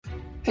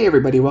Hey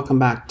everybody, welcome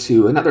back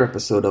to another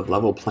episode of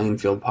Level Playing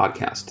Field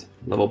Podcast.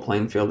 Level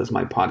Playing Field is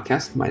my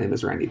podcast. My name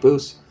is Randy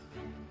Boos.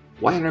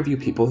 I interview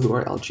people who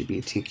are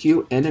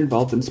LGBTQ and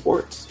involved in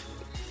sports.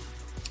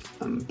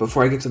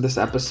 Before I get to this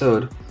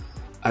episode,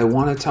 I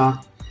want to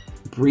talk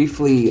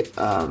briefly,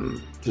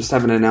 just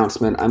have an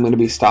announcement. I'm going to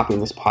be stopping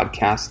this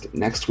podcast.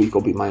 Next week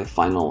will be my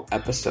final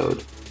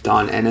episode.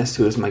 Don Ennis,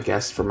 who is my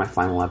guest for my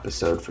final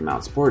episode from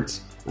Outsports,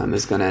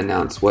 is going to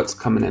announce what's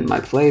coming in my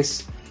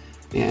place,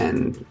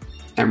 and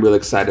I'm really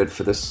excited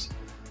for this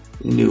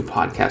new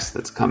podcast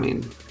that's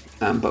coming.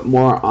 But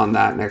more on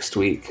that next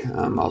week.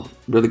 I'll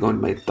really go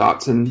into my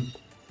thoughts and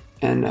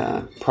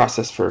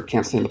process for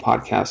canceling the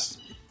podcast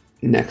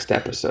next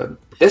episode.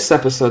 This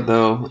episode,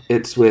 though,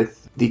 it's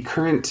with the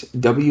current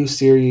W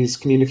Series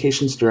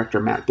Communications Director,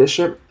 Matt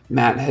Bishop.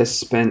 Matt has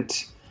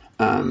spent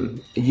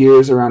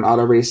years around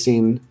auto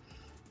racing,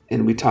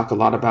 and we talk a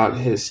lot about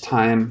his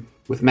time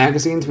with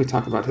magazines. We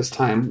talk about his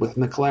time with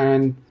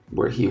McLaren,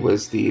 where he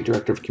was the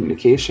director of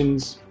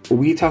communications.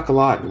 We talk a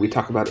lot. We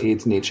talk about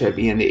AIDS and HIV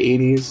in the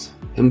 80s,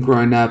 him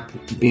growing up,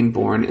 being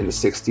born in the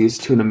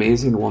 60s to an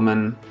amazing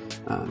woman,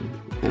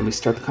 and we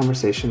start the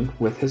conversation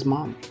with his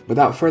mom.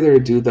 Without further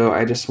ado, though,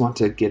 I just want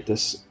to get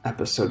this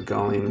episode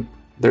going.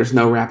 There's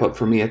no wrap-up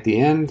for me at the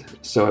end,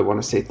 so I want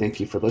to say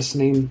thank you for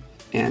listening,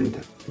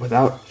 and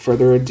without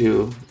further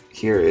ado,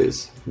 here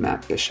is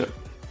Matt Bishop.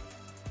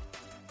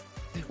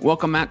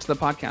 Welcome, Matt, to the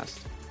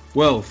podcast.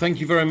 Well, thank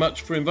you very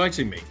much for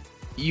inviting me.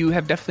 You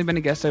have definitely been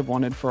a guest I've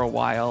wanted for a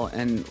while,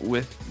 and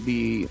with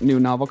the new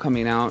novel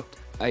coming out,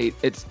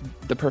 it's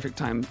the perfect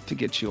time to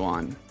get you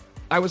on.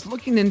 I was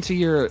looking into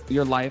your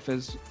life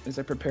as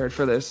I prepared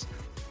for this,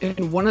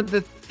 and one of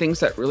the things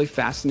that really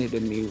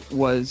fascinated me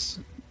was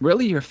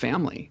really your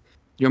family.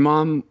 Your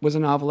mom was a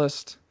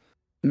novelist,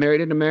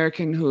 married an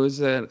American who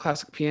was a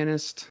classic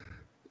pianist.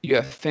 You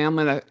have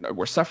family that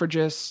were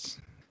suffragists.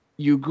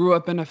 You grew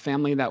up in a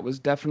family that was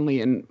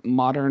definitely, in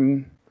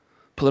modern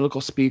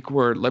political speak,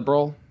 were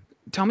liberal.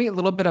 Tell me a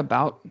little bit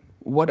about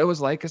what it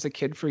was like as a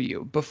kid for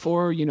you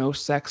before,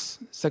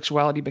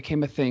 sexuality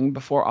became a thing,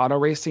 before auto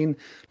racing.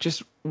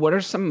 Just what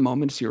are some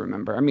moments you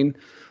remember? I mean,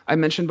 I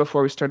mentioned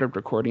before we started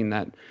recording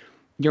that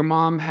your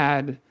mom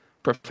had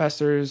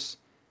professors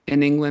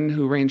in England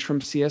who ranged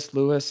from C.S.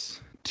 Lewis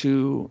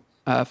to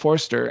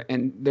Forster,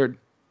 and they're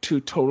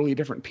two totally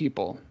different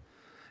people.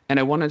 And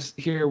I want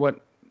to hear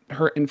what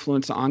her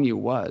influence on you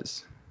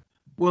was.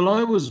 Well,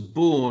 I was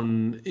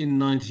born in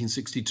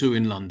 1962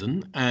 in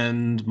London,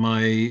 and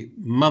my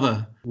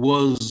mother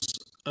was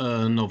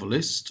a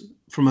novelist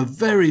from a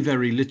very,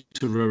 very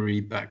literary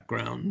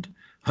background.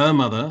 Her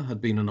mother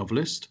had been a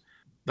novelist.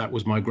 That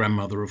was my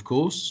grandmother, of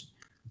course.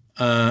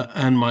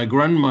 And my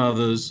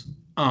grandmother's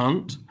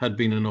aunt had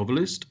been a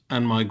novelist,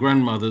 and my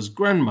grandmother's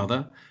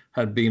grandmother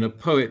had been a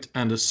poet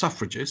and a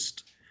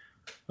suffragist.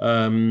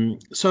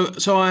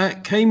 So I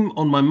came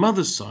on my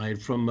mother's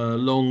side from a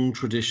long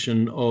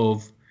tradition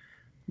of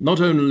not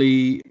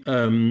only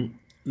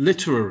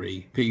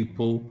literary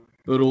people,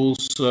 but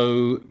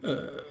also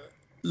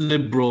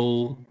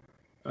liberal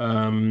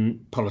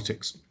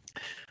politics.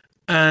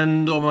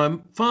 And on my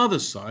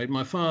father's side,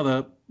 my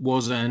father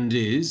was and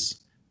is,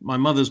 my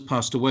mother's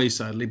passed away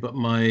sadly, but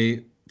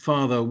my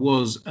father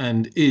was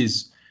and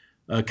is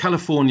a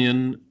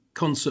Californian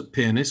concert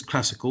pianist,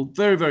 classical,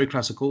 very, very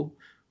classical,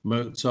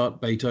 Mozart,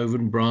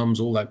 Beethoven,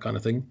 Brahms, all that kind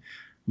of thing.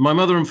 My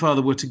mother and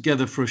father were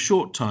together for a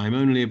short time,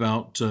 only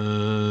about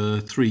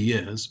 3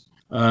 years.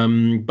 But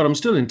I'm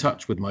still in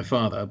touch with my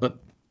father, but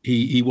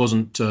he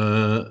wasn't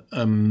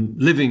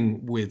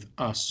living with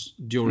us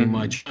during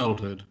my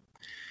childhood.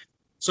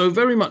 So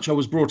very much I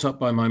was brought up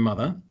by my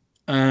mother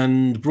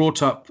and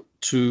brought up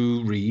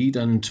to read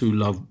and to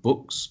love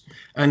books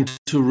and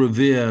to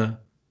revere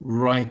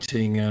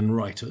writing and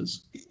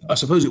writers. I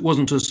suppose it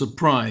wasn't a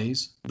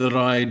surprise that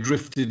I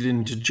drifted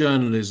into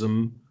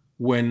journalism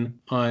when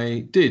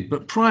I did.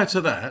 But prior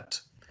to that,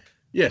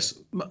 yes,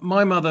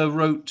 my mother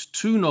wrote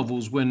 2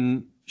 novels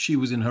when she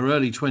was in her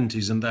early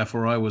 20s, and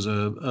therefore I was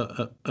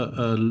a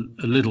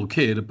little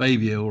kid, a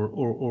baby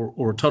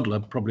or a toddler,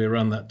 probably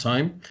around that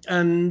time.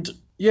 And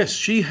yes,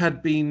 she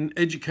had been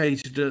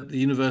educated at the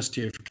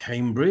University of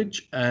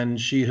Cambridge, and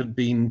she had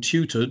been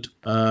tutored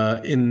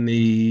in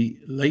the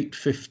late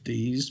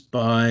 50s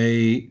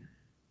by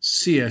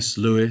C.S.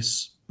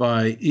 Lewis,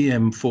 by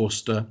E.M.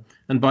 Forster,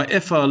 and by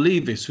F.R.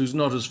 Leavis, who's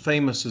not as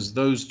famous as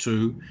those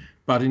two,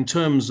 but in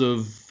terms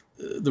of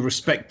the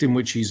respect in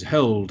which he's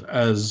held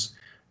as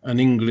an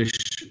English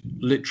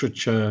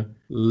literature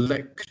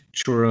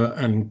lecturer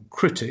and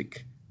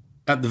critic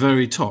at the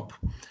very top.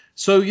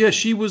 So, yeah,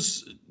 she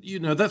was,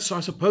 that's, I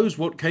suppose,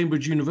 what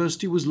Cambridge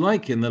University was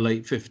like in the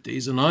late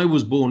 50s, and I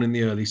was born in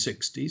the early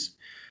 60s,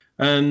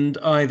 and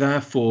I,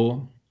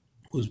 therefore,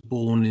 was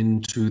born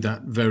into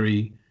that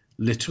very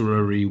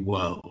literary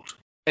world.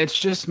 It's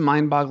just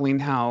mind-boggling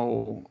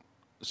how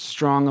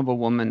strong of a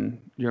woman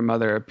your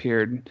mother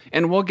appeared.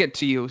 And we'll get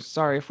to you.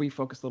 Sorry if we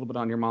focus a little bit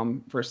on your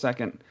mom for a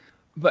second.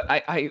 But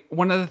I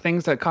one of the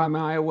things that caught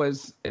my eye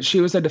was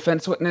she was a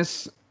defense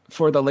witness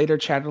for the later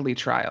Chatterley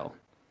trial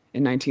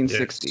in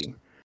 1960.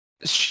 Yes.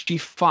 she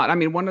fought. I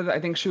mean, I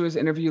think she was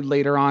interviewed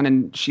later on,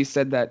 and she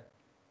said that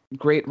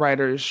great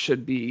writers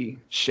should be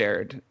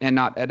shared and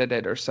not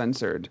edited or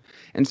censored.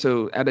 And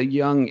so at a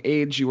young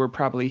age, you were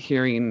probably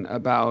hearing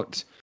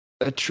about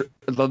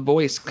the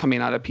voice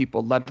coming out of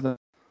people. Let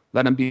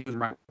them be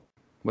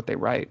what they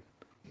write.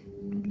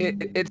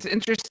 It's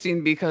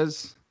interesting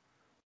because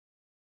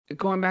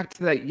going back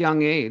to that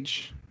young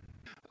age,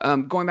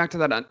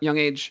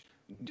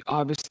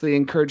 obviously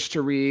encouraged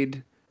to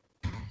read.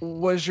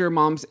 Was your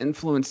mom's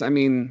influence? I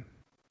mean,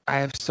 I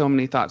have so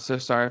many thoughts, so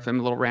sorry if I'm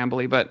a little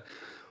rambly, but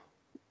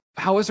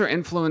how was her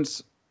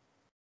influence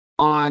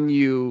on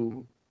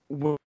you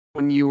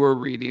when you were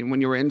reading,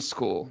 when you were in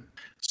school?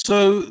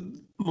 So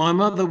my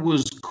mother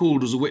was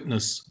called as a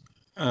witness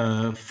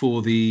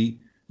for the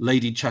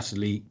Lady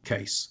Chatterley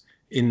case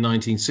in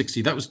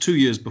 1960. That was 2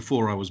 years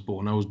before I was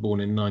born. I was born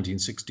in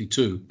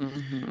 1962.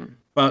 Mm-hmm.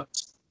 But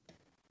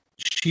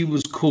she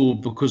was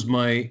called because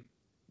my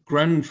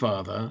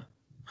grandfather,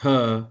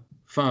 her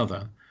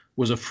father,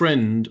 was a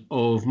friend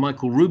of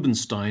Michael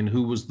Rubenstein,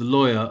 who was the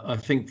lawyer, I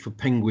think, for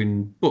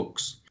Penguin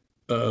Books,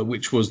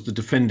 which was the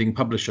defending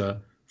publisher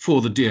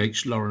for the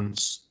D.H.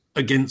 Lawrence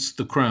against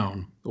the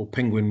Crown, or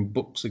Penguin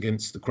Books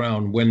against the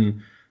Crown,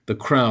 when the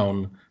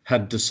Crown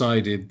had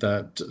decided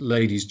that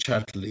Lady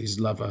Chatterley's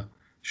lover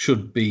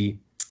should be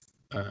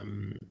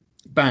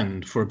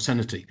banned for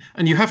obscenity.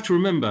 And you have to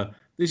remember,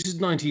 this is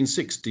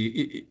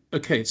 1960.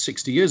 It's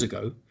 60 years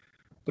ago,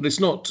 but it's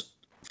not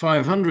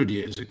 500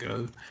 years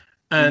ago.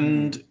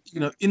 And,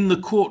 in the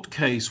court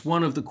case,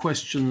 one of the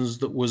questions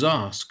that was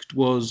asked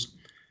was,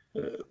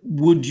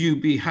 would you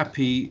be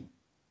happy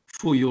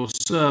for your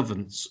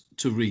servants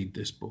to read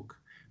this book?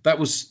 That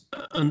was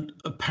an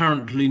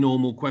apparently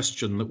normal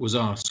question that was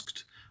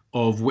asked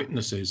of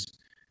witnesses,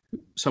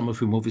 some of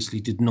whom obviously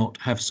did not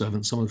have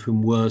servants, some of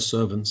whom were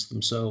servants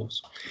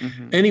themselves.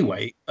 Mm-hmm.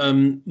 Anyway,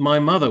 my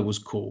mother was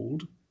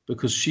called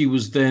because she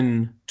was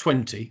then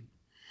 20.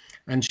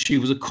 And she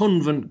was a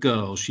convent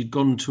girl. She'd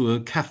gone to a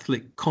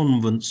Catholic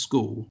convent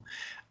school.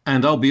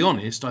 And I'll be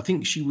honest, I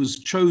think she was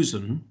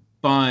chosen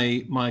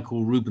by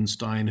Michael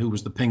Rubenstein, who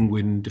was the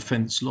Penguin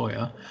defense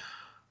lawyer,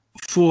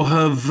 for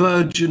her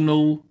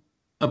virginal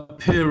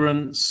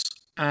appearance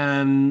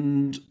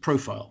and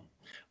profile.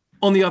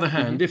 On the other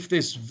hand, if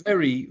this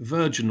very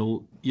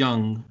virginal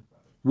young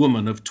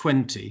woman of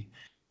 20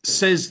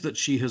 says that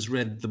she has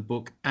read the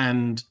book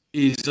and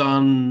is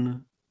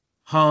unharmed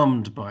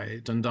by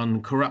it and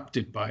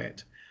uncorrupted by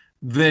it,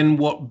 then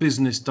what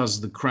business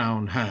does the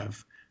Crown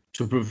have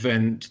to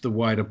prevent the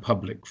wider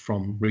public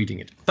from reading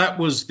it? That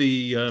was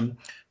the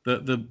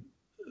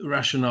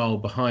rationale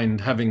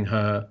behind having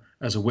her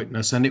as a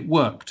witness, and it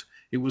worked.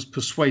 It was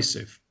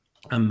persuasive,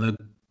 and the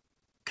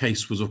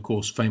case was, of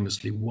course,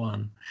 famously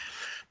won.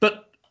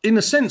 But in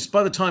a sense,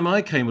 by the time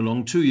I came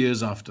along 2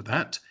 years after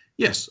that,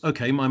 yes,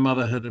 okay, my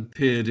mother had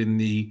appeared in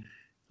the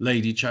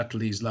Lady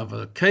Chatterley's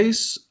lover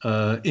case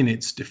in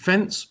its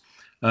defense.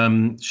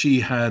 She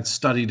had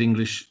studied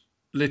English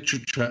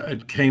literature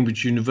at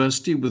Cambridge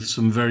University with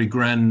some very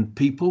grand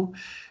people.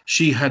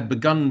 She had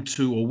begun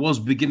to, or was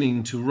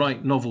beginning to,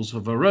 write novels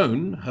of her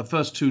own. Her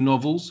first two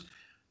novels,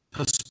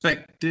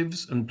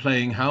 Perspectives and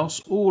Playing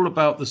House, all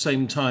about the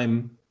same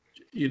time,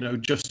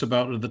 just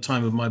about at the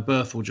time of my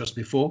birth or just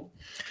before.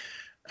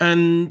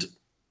 And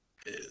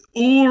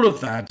all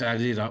of that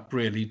added up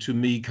really to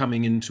me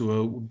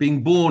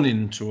being born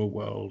into a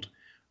world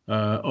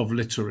of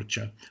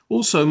literature.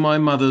 Also, my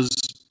mother's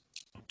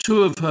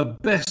two of her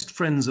best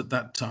friends at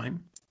that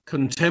time,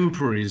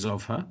 contemporaries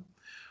of her,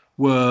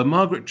 were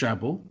Margaret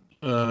Drabble,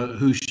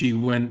 who she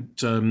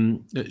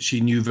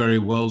knew very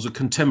well, was a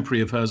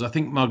contemporary of hers. I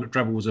think Margaret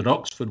Drabble was at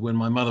Oxford when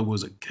my mother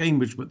was at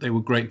Cambridge, but they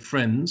were great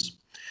friends.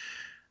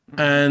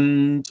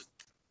 And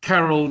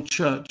Carol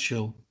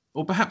Churchill,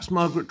 or perhaps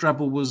Margaret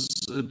Drabble was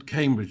at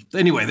Cambridge.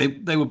 Anyway,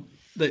 they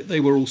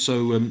were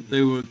also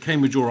they were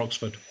Cambridge or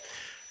Oxford,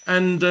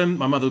 and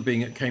my mother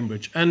being at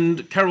Cambridge.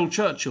 And Carol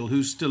Churchill,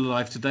 who's still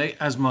alive today,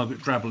 as Margaret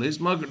Drabble is.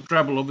 Margaret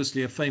Drabble,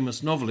 obviously a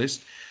famous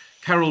novelist.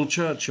 Carol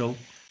Churchill,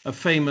 a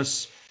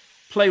famous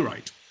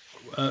playwright,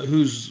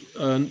 whose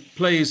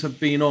plays have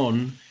been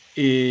on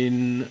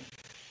in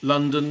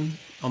London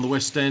on the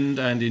West End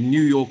and in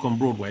New York on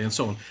Broadway and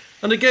so on.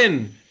 And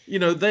again,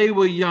 they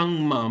were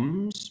young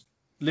mums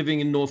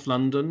living in North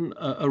London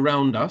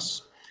around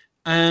us.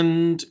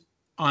 And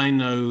I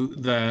know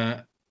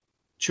their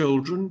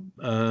children,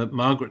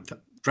 Margaret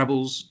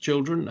Drabble's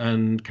children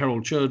and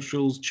Carol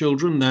Churchill's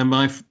children. They're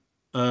my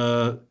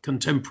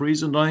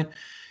contemporaries, and I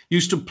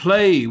used to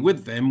play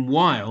with them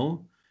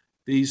while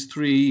these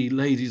three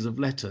ladies of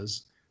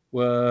letters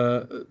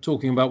were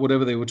talking about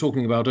whatever they were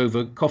talking about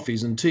over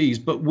coffees and teas,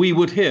 but we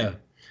would hear.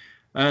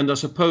 And I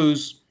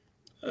suppose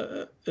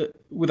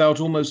without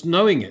almost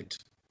knowing it,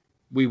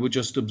 we were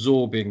just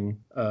absorbing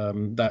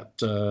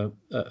that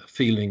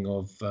feeling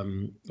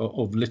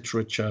of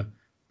literature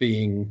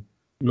being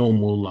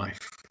normal life.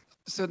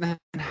 So then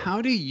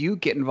how do you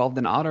get involved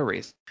in auto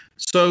racing?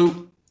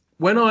 So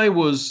when I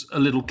was a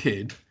little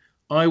kid,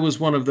 I was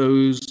one of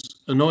those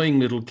annoying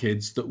little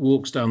kids that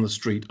walks down the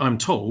street. I'm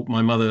told,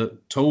 my mother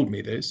told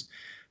me this,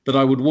 that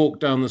I would walk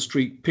down the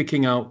street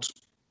picking out,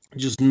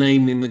 just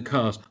naming the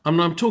cars.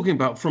 I'm talking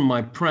about from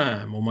my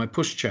pram or my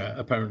pushchair,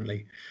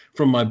 apparently,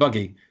 from my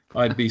buggy.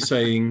 I'd be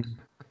saying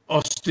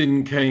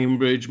Austin,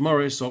 Cambridge,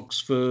 Morris,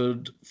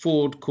 Oxford,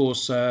 Ford,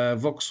 Corsair,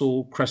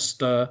 Vauxhall,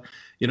 Cresta,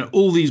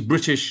 all these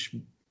British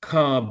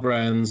car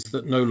brands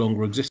that no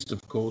longer exist,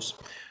 of course.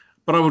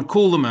 But I would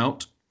call them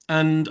out,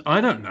 and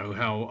I don't know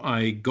how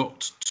I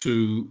got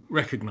to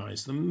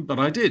recognize them, but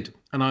I did.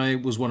 And I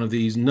was one of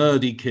these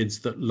nerdy kids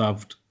that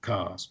loved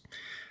cars.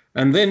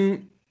 And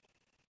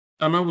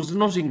I was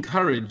not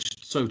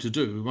encouraged so to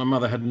do. My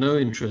mother had no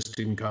interest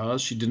in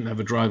cars. She didn't have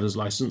a driver's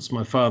license.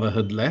 My father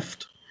had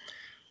left.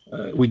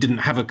 We didn't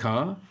have a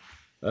car.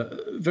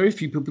 Very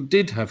few people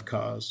did have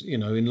cars.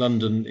 In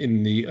London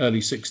in the early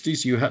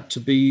 60s, you had to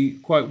be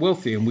quite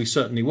wealthy, and we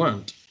certainly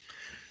weren't.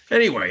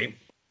 Anyway,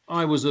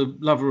 I was a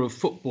lover of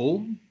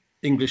football,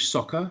 English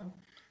soccer,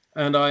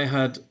 and I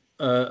had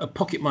a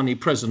pocket money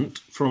present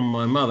from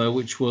my mother,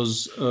 which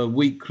was a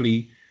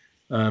weekly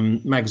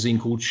magazine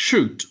called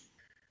Shoot.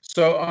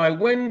 So I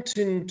went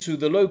into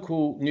the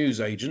local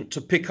newsagent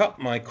to pick up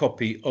my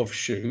copy of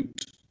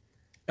Shoot,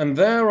 and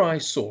there I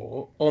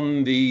saw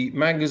on the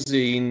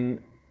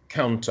magazine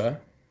counter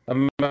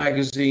a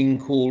magazine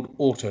called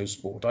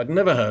Autosport. I'd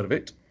never heard of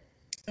it,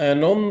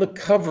 and on the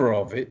cover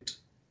of it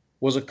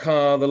was a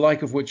car the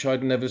like of which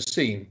I'd never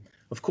seen.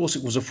 Of course,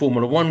 it was a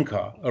Formula One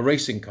car, a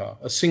racing car,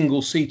 a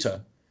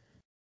single-seater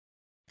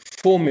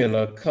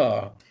Formula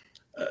car,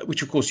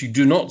 which of course you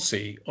do not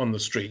see on the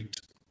street.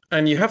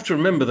 And you have to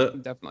remember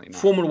that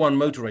Formula One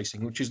motor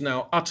racing, which is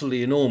now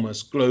utterly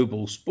enormous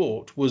global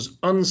sport, was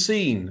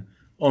unseen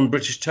on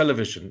British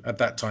television at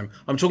that time.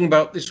 I'm talking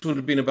about, this would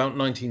have been about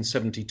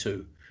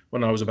 1972,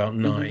 when I was about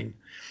 9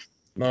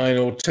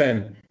 or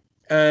 10.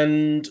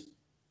 And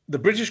the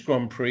British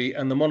Grand Prix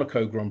and the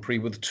Monaco Grand Prix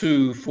were the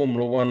two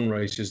Formula One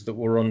races that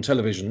were on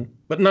television,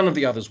 but none of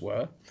the others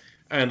were.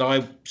 And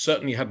I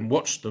certainly hadn't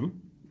watched them.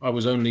 I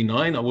was only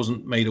 9. I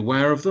wasn't made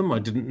aware of them. I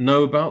didn't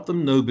know about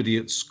them. Nobody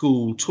at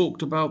school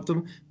talked about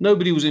them.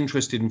 Nobody was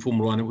interested in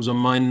Formula One. It was a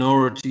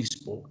minority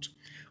sport.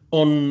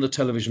 On the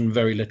television,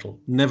 very little.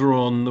 Never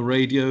on the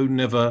radio,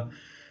 never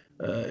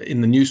in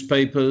the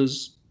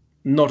newspapers,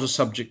 not a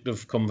subject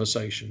of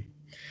conversation.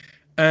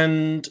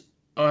 And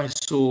I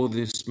saw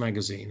this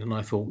magazine and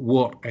I thought,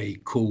 what a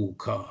cool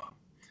car.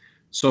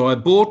 So I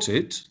bought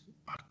it.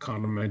 I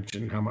can't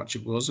imagine how much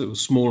it was. It was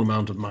a small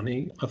amount of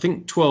money. I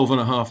think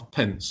 12.5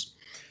 pence.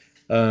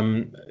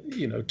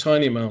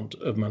 Tiny amount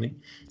of money.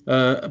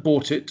 I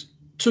bought it,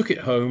 took it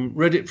home,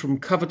 read it from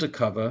cover to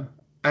cover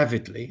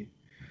avidly,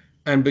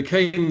 and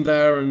became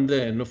there and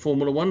then a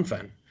Formula One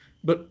fan.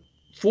 But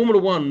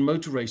Formula One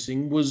motor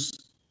racing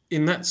was,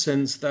 in that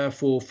sense,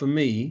 therefore, for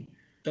me,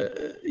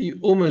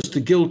 almost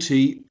a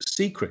guilty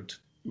secret.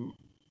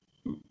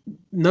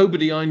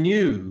 Nobody I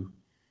knew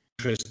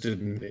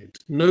interested in it.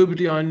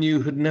 Nobody I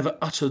knew had never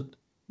uttered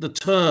the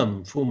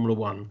term Formula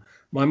One.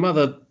 My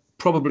mother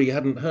probably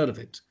hadn't heard of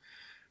it,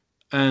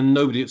 and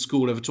nobody at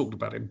school ever talked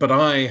about it. But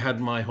I had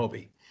my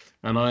hobby,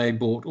 and I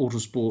bought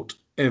Autosport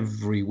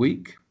every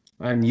week.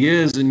 And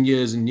years and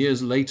years and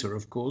years later,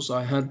 of course,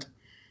 I had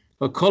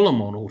a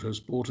column on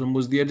Autosport and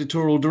was the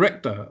editorial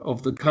director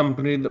of the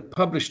company that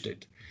published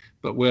it.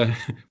 But we're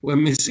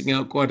missing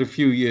out quite a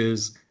few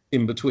years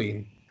in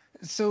between.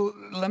 So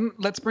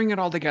let's bring it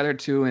all together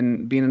too.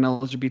 And being an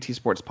LGBT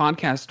sports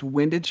podcast,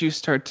 when did you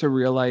start to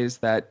realize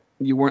that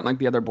you weren't like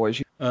the other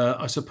boys?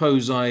 I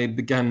suppose I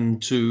began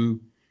to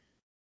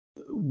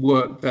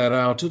work that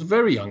out at a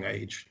very young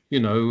age. I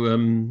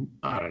don't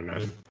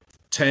know,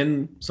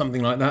 10,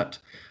 something like that.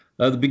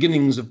 The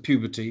beginnings of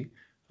puberty.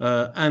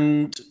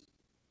 And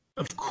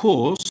of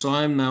course,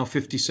 I'm now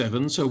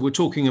 57. So we're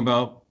talking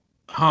about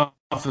half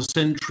a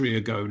century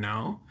ago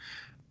now.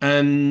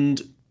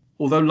 And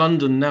although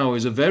London now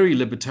is a very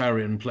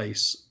libertarian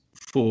place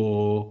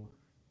for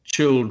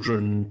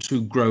children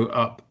to grow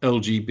up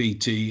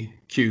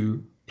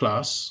LGBTQ+,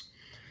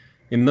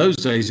 in those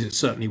days it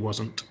certainly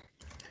wasn't.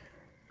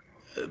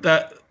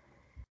 That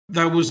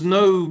there was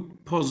no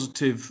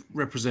positive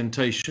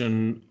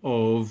representation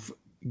of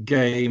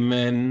gay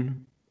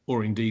men,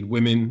 or indeed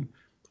women,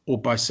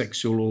 or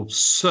bisexual, or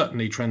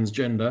certainly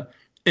transgender,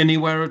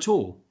 anywhere at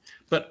all.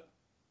 But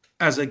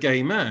as a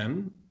gay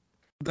man,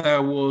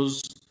 there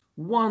was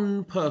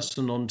one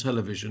person on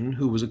television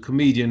who was a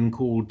comedian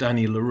called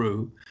Danny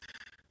LaRue,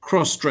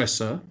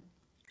 cross-dresser,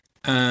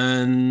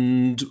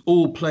 and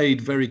all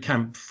played very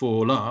camp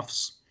for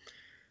laughs.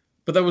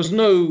 But there was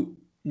no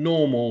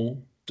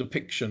normal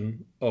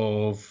depiction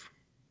of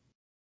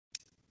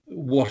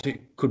what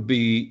it could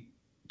be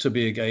to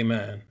be a gay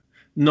man.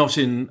 Not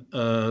in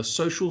a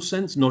social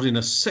sense, not in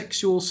a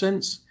sexual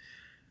sense.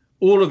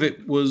 All of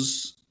it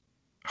was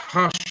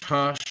hush,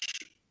 hush.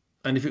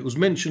 And if it was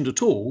mentioned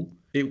at all,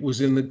 it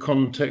was in the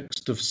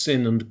context of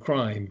sin and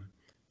crime.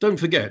 Don't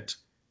forget,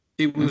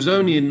 it was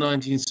only in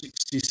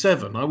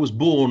 1967. I was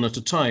born at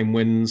a time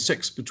when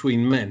sex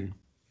between men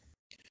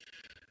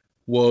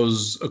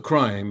was a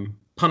crime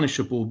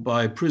punishable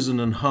by prison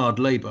and hard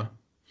labor.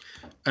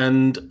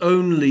 And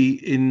only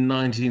in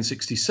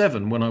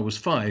 1967, when I was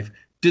 5,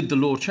 did the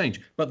law change.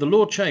 But the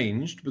law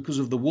changed because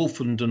of the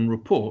Wolfenden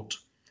Report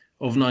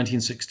of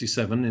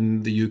 1967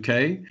 in the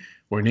UK,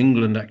 or in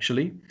England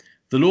actually.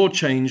 The law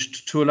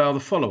changed to allow the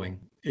following.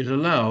 It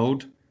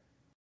allowed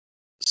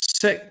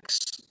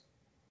sex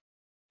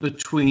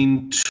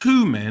between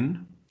two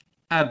men,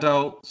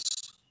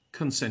 adults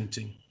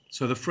consenting.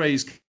 So the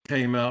phrase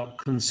came out,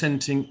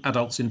 consenting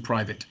adults in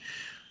private.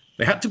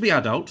 They had to be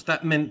adult.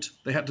 That meant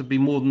they had to be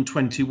more than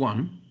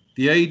 21.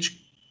 The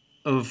age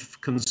of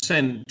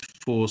consent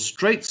for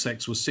straight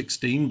sex was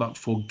 16, but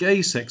for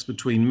gay sex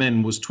between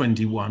men was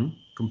 21,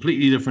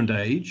 completely different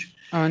age.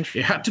 Oh,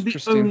 it had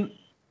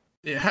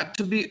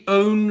to be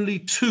only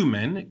two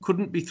men. It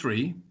couldn't be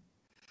three.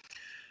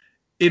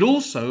 It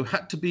also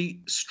had to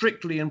be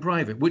strictly in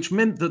private, which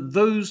meant that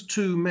those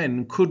two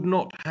men could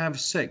not have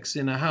sex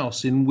in a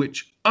house in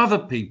which other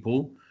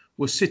people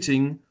were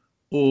sitting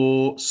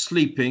or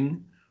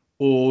sleeping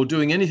or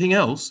doing anything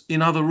else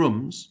in other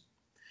rooms.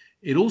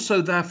 It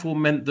also therefore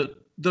meant that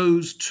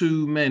those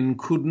two men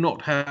could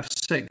not have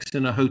sex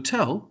in a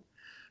hotel,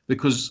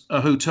 because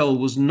a hotel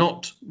was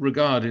not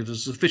regarded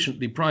as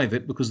sufficiently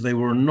private because they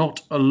were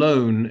not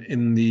alone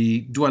in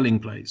the dwelling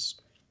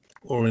place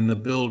or in the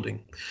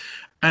building.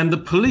 And the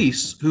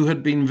police, who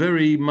had been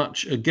very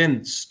much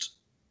against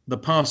the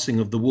passing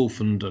of the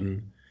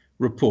Wolfenden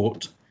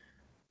Report,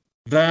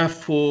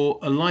 therefore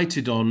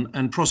alighted on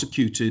and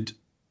prosecuted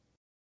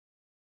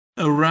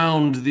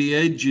around the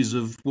edges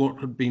of what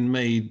had been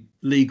made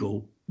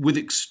legal with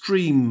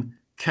extreme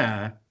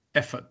care,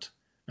 effort,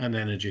 and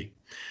energy.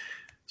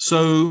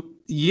 So,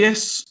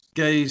 yes,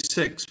 gay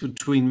sex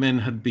between men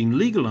had been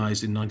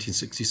legalized in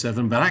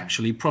 1967, but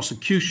actually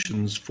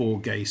prosecutions for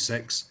gay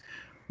sex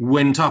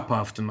went up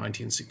after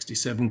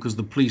 1967 because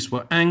the police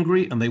were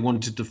angry and they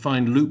wanted to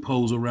find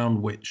loopholes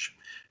around which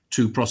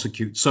to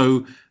prosecute.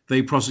 So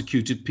they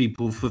prosecuted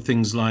people for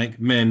things like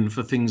men,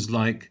 for things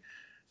like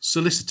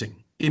soliciting,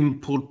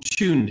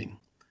 importuning,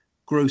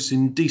 gross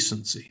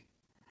indecency,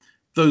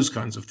 those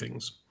kinds of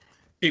things.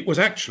 It was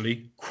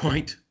actually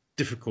quite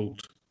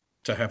difficult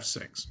to have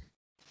sex.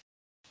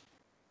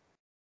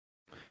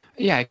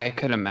 Yeah, I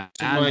could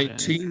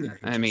imagine.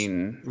 I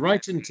mean,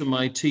 right into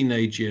my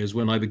teenage years,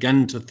 when I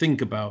began to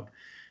think about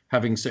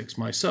having sex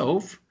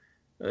myself,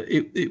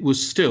 it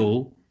was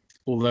still,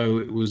 although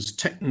it was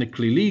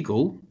technically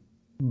legal,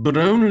 but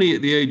only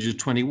at the age of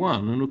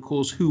 21. And of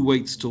course, who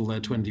waits till they're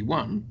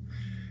 21?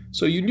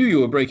 So you knew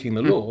you were breaking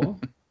the law.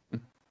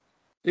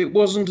 It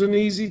wasn't an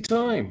easy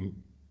time.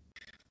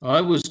 I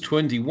was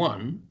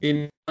 21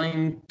 in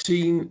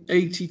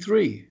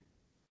 1983.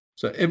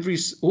 So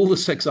all the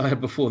sex I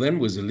had before then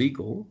was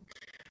illegal.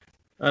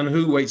 And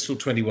who waits till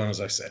 21, as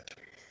I said?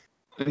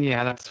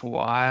 Yeah, that's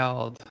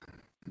wild.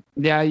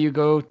 Yeah, you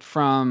go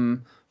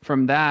from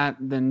that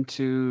then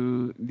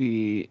to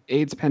the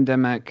AIDS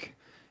pandemic,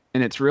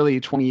 and it's really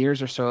 20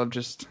 years or so of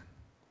just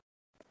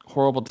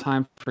horrible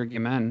time for gay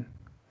men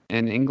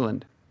in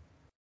England.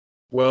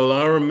 Well,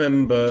 I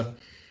remember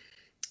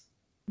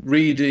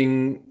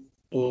reading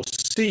or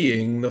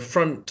seeing the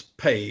front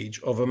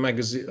page of a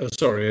magazine,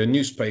 a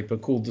newspaper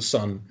called The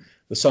Sun,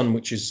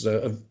 which is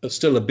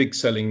still a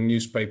big-selling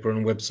newspaper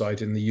and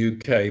website in the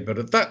UK. But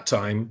at that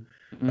time,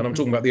 and I'm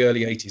talking about the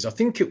early 80s, I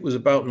think it was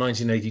about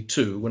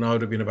 1982, when I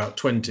would have been about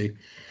 20,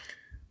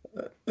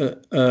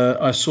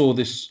 I saw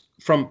this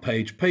front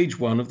page, page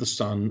 1 of The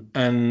Sun,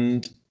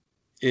 and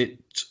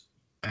it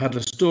had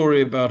a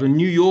story about a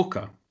New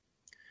Yorker,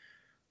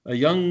 a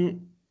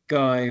young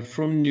guy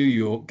from New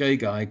York, gay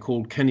guy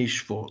called Kenny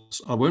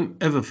Schwartz. I won't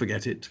ever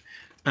forget it.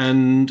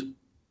 And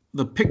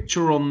the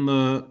picture on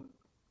the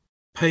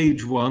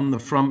page 1, the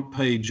front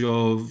page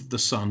of The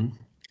Sun,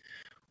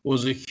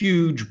 was a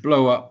huge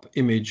blow-up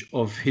image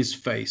of his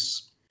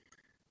face,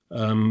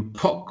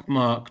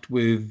 pockmarked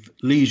with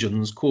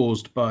lesions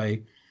caused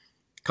by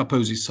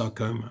Kaposi's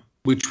sarcoma,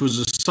 which was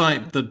a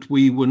sight that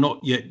we were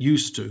not yet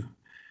used to,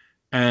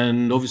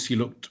 and obviously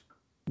looked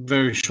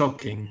very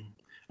shocking.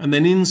 And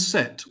then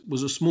inset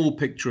was a small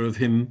picture of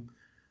him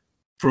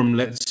from,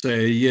 let's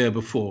say, a year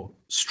before.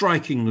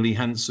 Strikingly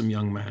handsome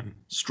young man,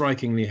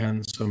 strikingly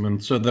handsome.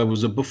 And so there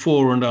was a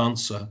before and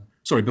after,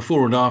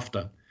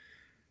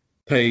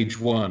 page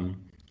 1.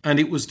 And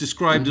it was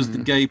described as the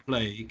gay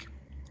plague,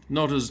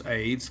 not as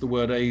AIDS. The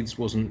word AIDS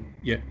wasn't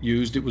yet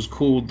used. It was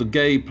called the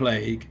gay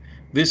plague.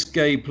 This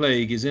gay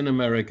plague is in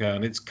America,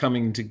 and it's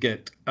coming to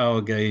get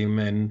our gay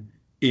men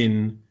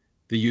in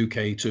the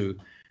UK too.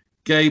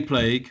 Gay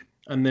plague.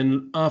 And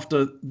then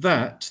after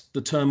that,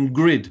 the term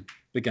GRID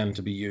began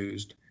to be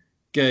used,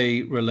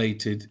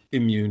 gay-related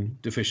immune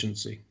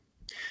deficiency.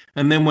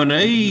 And then when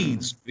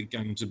AIDS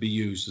began to be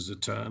used as a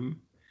term,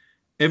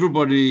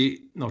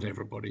 not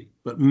everybody,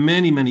 but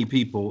many, many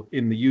people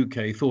in the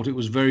UK thought it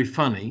was very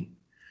funny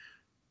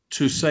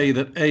to say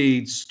that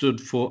AIDS stood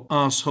for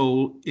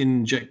arsehole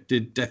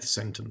injected death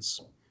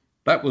sentence.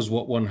 That was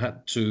what one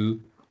had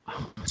to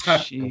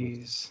tackle.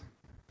 Jeez.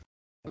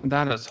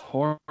 That is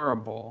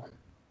horrible.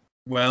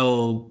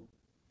 Well,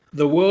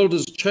 The world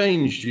has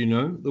changed,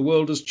 The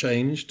world has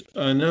changed.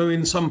 I know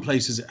in some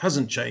places it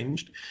hasn't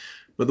changed,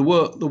 but the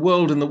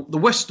world in the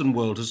Western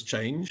world has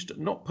changed.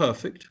 Not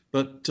perfect,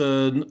 but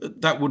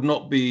that would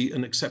not be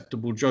an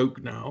acceptable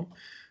joke now.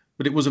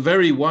 But it was a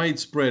very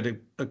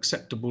widespread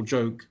acceptable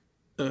joke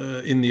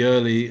in the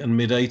early and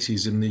mid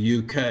 80s in the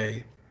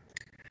UK.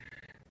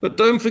 But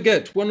don't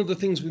forget, one of the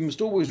things we must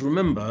always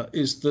remember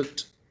is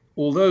that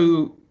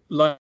although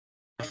life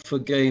for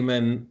gay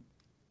men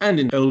and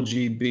in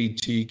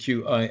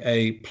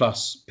LGBTQIA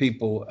plus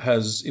people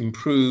has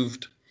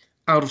improved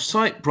out of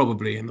sight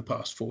probably in the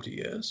past 40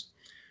 years,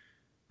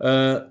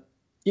 there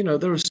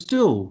are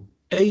still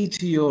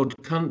 80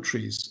 odd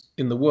countries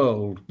in the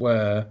world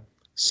where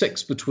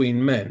sex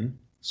between men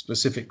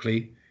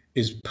specifically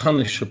is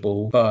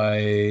punishable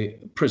by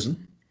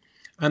prison.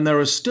 And there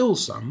are still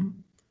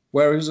some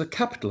where it is a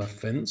capital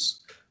offence,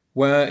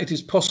 where it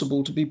is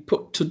possible to be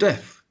put to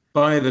death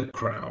by the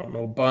Crown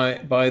or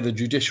by the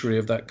judiciary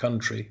of that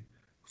country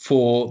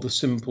for the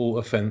simple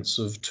offence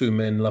of two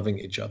men loving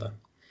each other.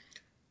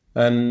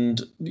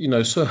 And,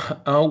 so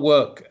our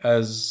work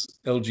as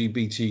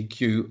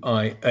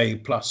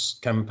LGBTQIA plus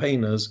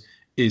campaigners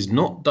is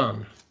not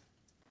done.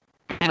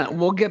 And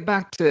we'll get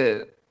back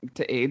to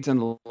AIDS in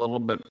a little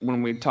bit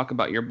when we talk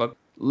about your book.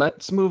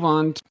 Let's move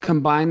on to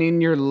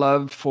combining your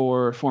love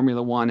for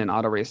Formula One and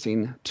auto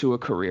racing to a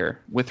career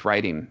with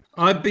writing.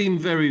 I've been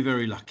very,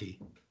 very lucky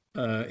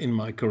in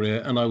my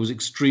career, and I was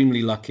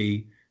extremely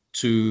lucky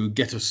to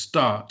get a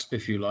start,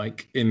 if you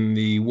like, in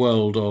the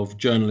world of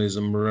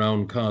journalism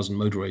around cars and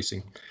motor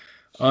racing.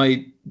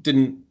 I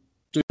didn't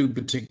do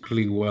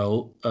particularly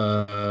well.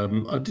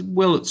 I did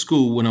well at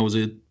school when I was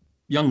a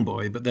young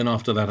boy, but then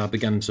after that I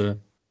began to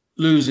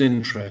lose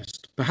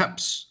interest,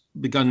 perhaps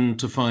begun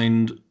to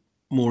find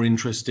more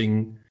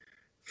interesting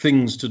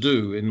things to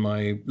do in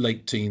my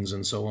late teens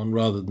and so on,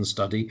 rather than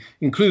study,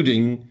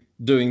 including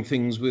doing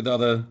things with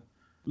other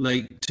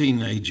late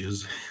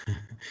teenagers,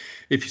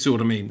 if you see what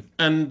I mean.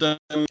 And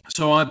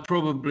so I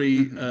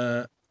probably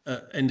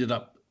ended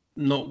up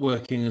not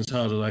working as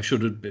hard as I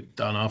should have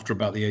done after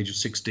about the age of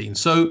 16.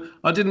 So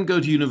I didn't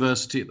go to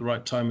university at the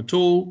right time at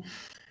all.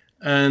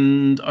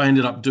 And I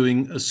ended up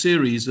doing a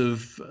series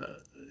of,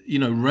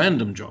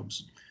 random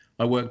jobs.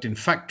 I worked in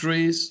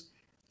factories.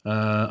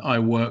 I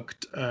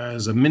worked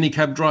as a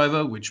minicab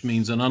driver, which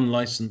means an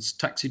unlicensed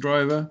taxi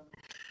driver.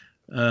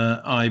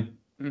 I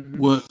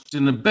worked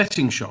in a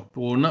betting shop,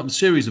 or a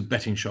series of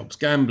betting shops,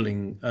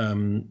 gambling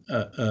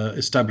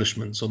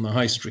establishments on the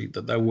high street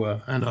that there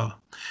were and are.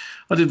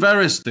 I did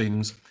various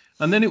things.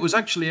 And then it was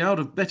actually out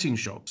of betting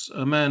shops,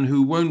 a man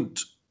who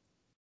won't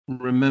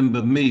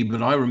remember me,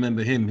 but I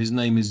remember him. His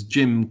name is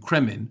Jim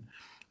Kremin.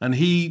 And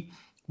he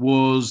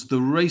was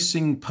the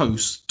Racing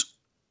Post,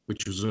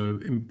 which was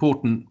an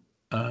important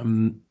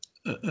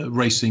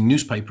racing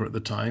newspaper at the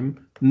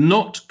time,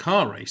 not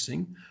car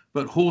racing,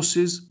 but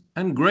horses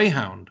and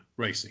greyhound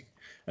racing.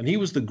 And he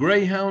was the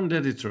greyhound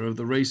editor of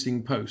the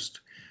Racing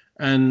Post.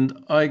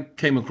 And I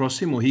came across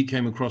him, or he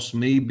came across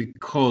me,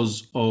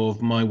 because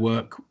of my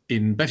work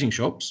in betting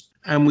shops.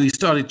 And we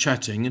started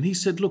chatting, and he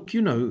said, look,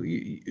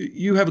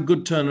 you have a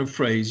good turn of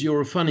phrase. You're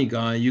a funny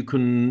guy. You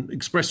can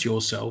express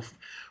yourself.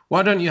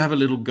 Why don't you have a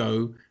little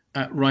go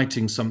at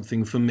writing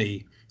something for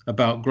me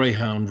about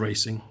greyhound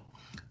racing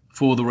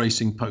for the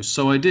Racing Post?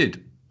 So I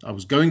did. I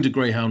was going to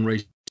greyhound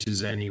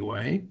races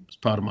anyway, as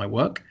part of my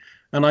work.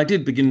 And I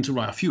did begin to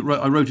write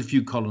I wrote a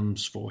few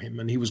columns for him,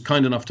 and he was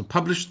kind enough to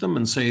publish them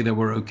and say they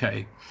were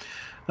okay.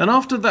 And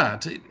after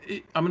that,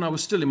 I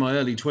was still in my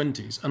early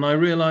 20s, and I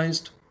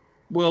realized,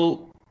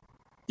 well,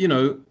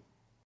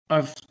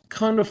 I've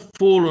kind of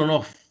fallen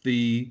off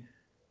the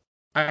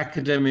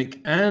academic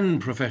and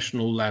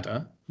professional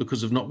ladder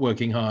because of not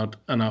working hard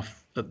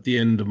enough at the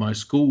end of my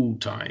school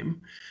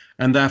time,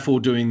 and therefore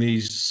doing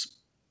these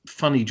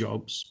funny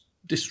jobs,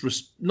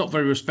 not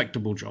very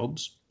respectable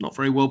jobs, not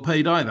very well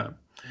paid either.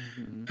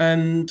 Mm-hmm.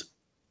 And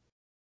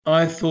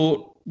I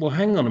thought, well,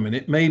 hang on a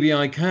minute, maybe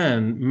I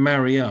can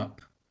marry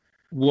up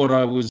what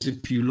I was,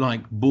 if you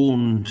like,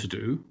 born to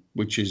do,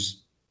 which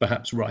is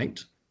perhaps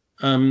right,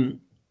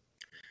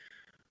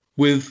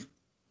 with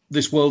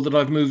this world that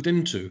I've moved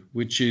into,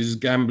 which is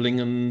gambling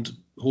and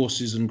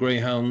horses and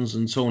greyhounds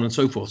and so on and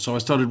so forth. So I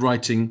started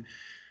writing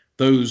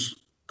those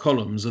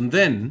columns. And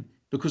then,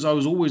 because I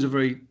was always a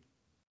very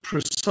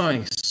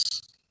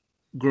precise,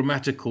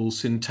 grammatical,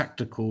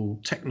 syntactical,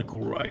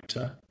 technical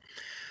writer,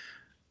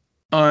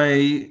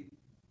 I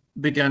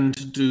began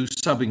to do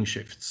sub-editing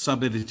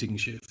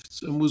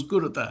shifts, and was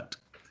good at that.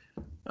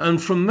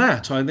 And from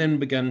that, I then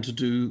began to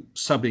do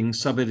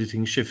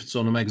sub-editing shifts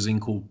on a magazine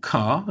called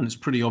Car, and it's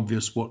pretty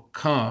obvious what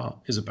Car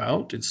is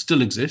about. It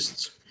still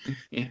exists.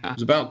 Yeah.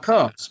 It's about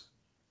cars.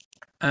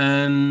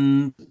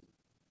 And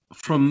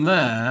from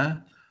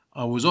there,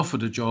 I was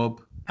offered a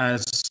job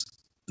as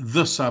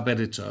the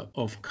sub-editor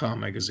of Car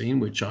magazine,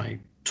 which I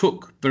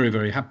took very,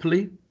 very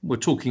happily. We're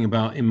talking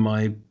about in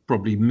my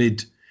probably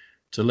mid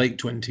to late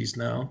 20s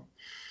now.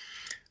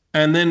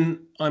 And then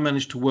I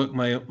managed to work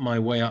my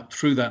way up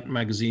through that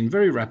magazine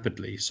very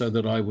rapidly, so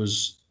that I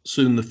was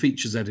soon the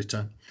features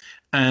editor.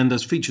 And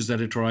as features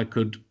editor, I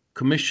could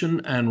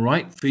commission and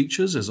write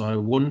features as I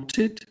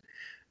wanted.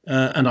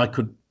 And I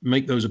could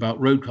make those about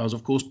road cars,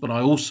 of course, but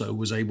I also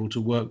was able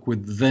to work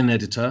with the then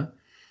editor,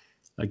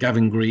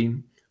 Gavin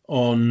Green,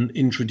 on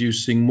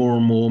introducing more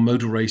and more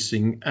motor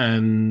racing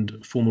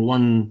and Formula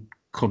One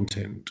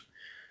content,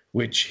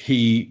 which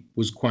he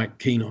was quite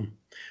keen on.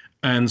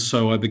 And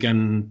so I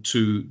began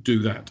to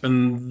do that.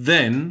 And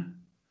then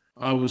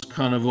I was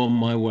kind of on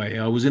my way.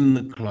 I was in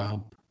the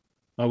club.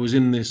 I was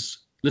in this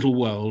little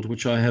world,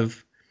 which I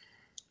have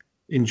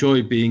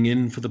enjoyed being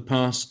in for the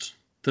past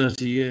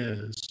 30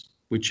 years,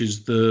 which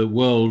is the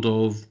world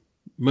of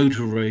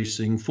motor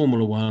racing,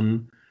 Formula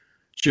One,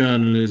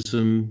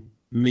 journalism,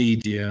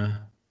 media,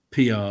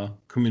 PR,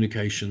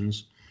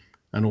 communications,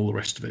 and all the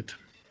rest of it.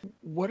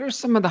 What are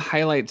some of the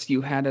highlights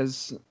you had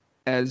as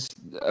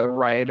a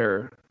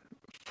writer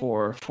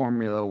for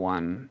Formula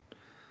One?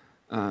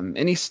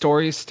 Any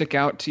stories stick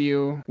out to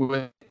you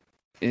with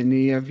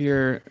any of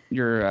your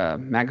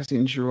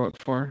magazines you wrote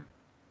for?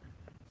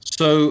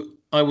 So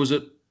I was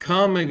at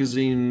Car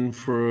Magazine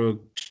for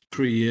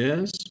 3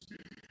 years,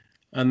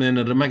 and then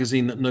at a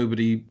magazine that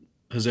nobody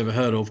has ever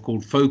heard of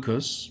called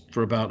Focus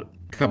for about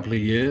a couple of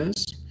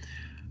years.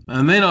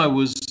 And then I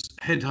was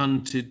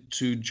headhunted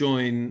to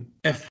join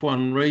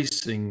F1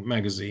 Racing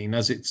magazine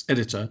as its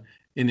editor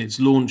in its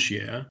launch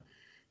year,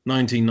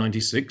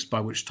 1996,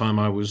 by which time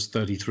I was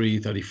 33,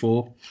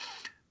 34.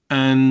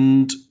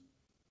 And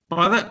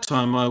by that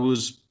time I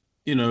was,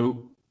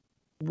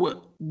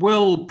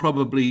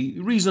 probably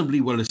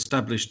reasonably well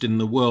established in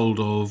the world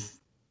of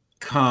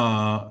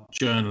car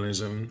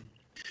journalism,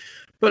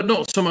 but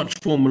not so much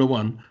Formula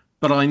One.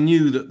 But I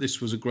knew that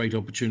this was a great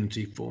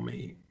opportunity for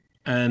me.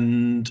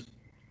 And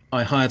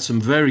I hired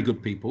some very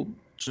good people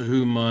to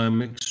whom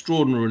I'm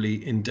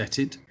extraordinarily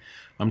indebted.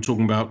 I'm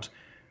talking about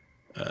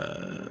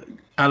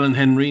Alan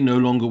Henry, no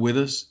longer with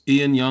us,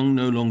 Ian Young,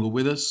 no longer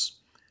with us,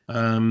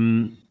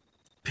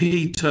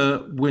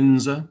 Peter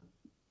Windsor,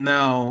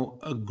 now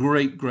a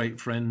great, great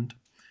friend,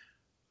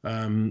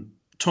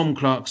 Tom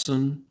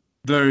Clarkson,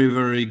 very,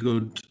 very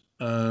good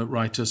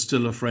writer,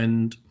 still a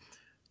friend,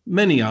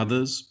 many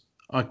others.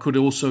 I could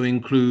also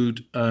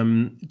include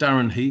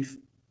Darren Heath,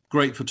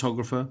 great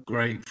photographer,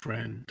 great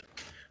friend.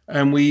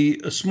 And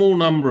a small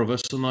number of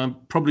us, and I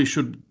probably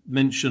should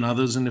mention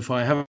others, and if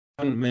I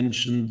haven't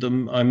mentioned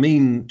them, I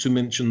mean to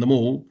mention them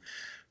all,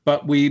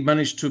 but we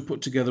managed to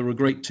put together a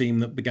great team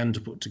that began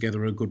to put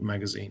together a good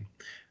magazine.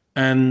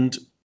 And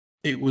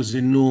it was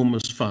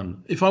enormous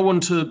fun. If I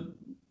want to,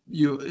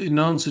 in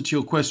answer to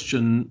your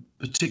question,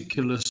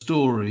 particular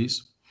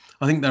stories,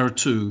 I think there are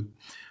two.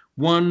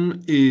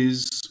 One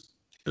is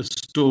a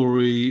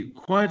story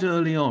quite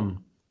early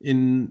on.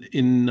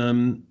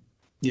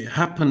 It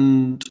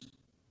happened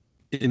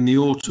in the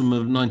autumn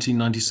of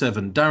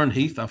 1997. Darren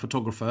Heath, our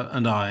photographer,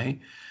 and I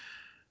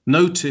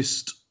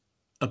noticed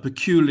a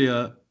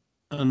peculiar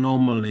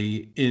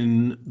anomaly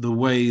in the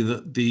way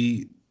that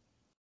the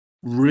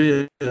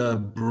rear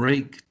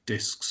brake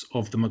discs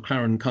of the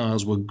McLaren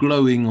cars were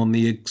glowing on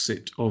the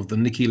exit of the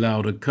Niki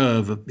Lauda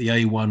curve at the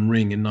A1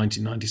 ring in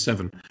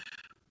 1997.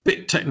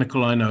 Bit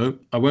technical, I know.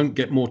 I won't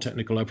get more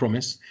technical, I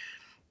promise.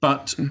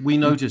 But we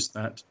noticed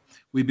that.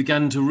 We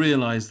began to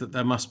realize that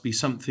there must be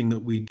something that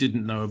we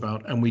didn't know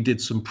about, and we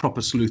did some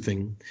proper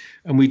sleuthing.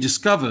 And we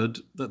discovered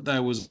that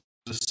there was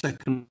a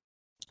second,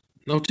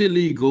 not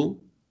illegal,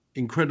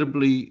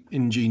 incredibly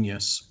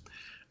ingenious.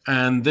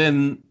 And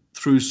then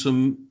through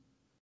some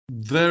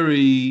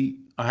very,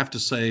 I have to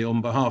say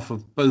on behalf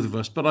of both of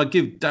us, but I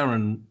give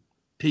Darren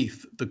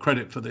Heath the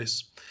credit for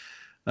this,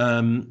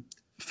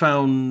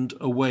 found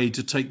a way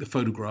to take the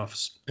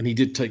photographs, and he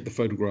did take the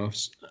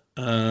photographs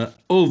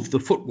of the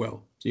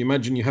footwell. So you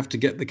imagine you have to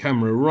get the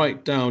camera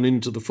right down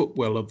into the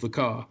footwell of the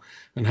car.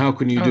 And how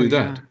can you do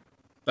that? Yeah.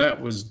 That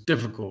was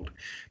difficult.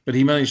 But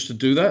he managed to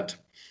do that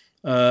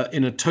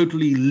in a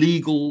totally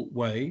legal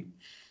way.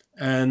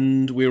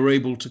 And we were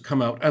able to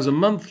come out as a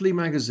monthly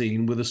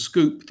magazine with a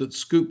scoop that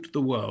scooped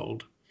the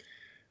world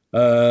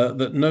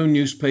that no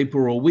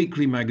newspaper or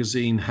weekly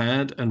magazine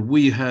had. And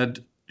we had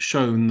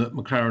shown that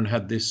McLaren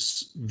had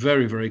this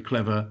very, very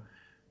clever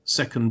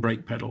second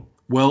brake pedal.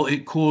 Well,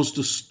 it caused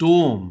a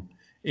storm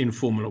in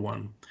Formula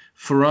One.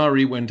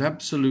 Ferrari went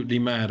absolutely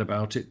mad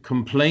about it,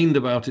 complained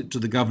about it to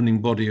the governing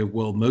body of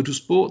world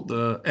motorsport,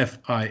 the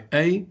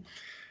FIA,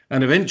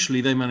 and eventually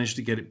they managed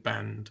to get it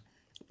banned.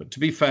 But to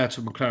be fair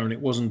to McLaren,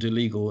 it wasn't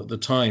illegal at the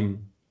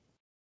time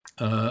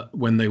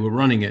when they were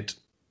running it.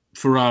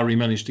 Ferrari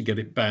managed to get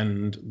it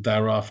banned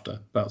thereafter,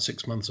 about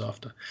 6 months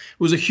after. It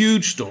was a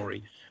huge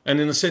story,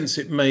 and in a sense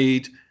it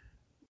made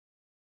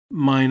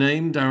my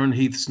name, Darren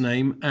Heath's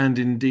name, and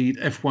indeed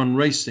F1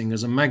 Racing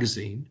as a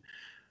magazine,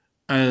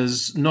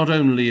 as not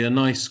only a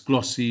nice,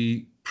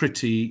 glossy,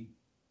 pretty,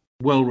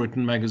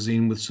 well-written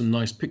magazine with some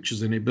nice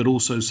pictures in it, but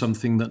also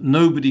something that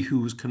nobody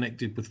who was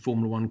connected with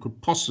Formula One could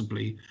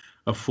possibly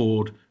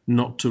afford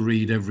not to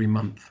read every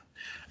month.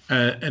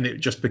 And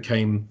it just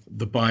became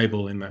the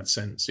Bible in that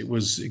sense. It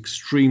was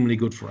extremely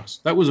good for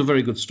us. That was a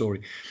very good story.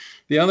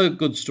 The other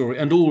good story,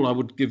 and all I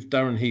would give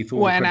Darren Heath all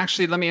Well, the and credit.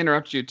 actually, let me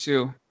interrupt you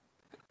too.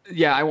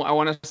 Yeah, I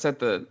want to set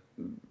the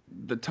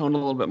tone a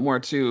little bit more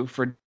too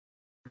for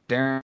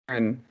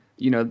Darren.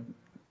 You know,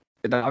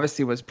 it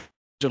obviously was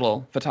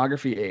digital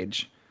photography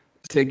age.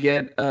 To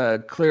get a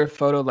clear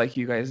photo like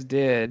you guys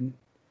did,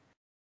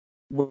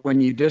 when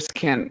you just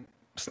can't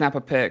snap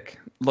a pic,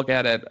 look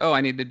at it, oh,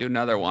 I need to do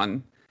another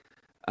one.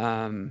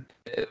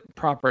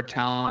 Proper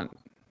talent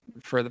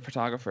for the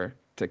photographer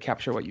to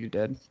capture what you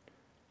did.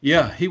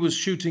 Yeah, he was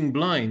shooting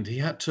blind. He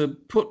had to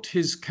put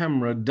his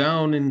camera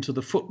down into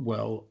the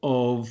footwell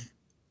of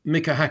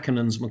Mika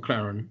Häkkinen's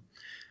McLaren.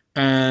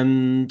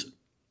 And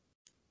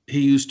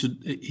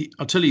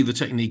I'll tell you the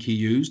technique he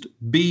used,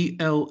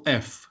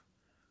 BLF,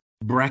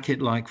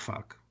 bracket like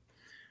fuck.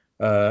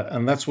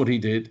 And that's what he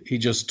did. He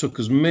just took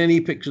as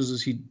many pictures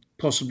as he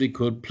possibly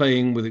could,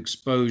 playing with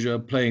exposure,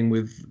 playing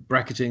with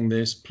bracketing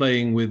this,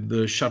 playing with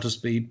the shutter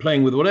speed,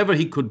 playing with whatever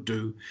he could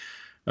do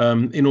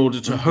in order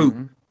to hope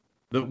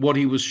that what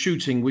he was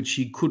shooting, which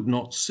he could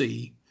not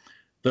see,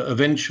 that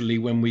eventually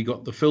when we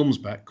got the films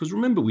back, because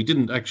remember, we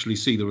didn't actually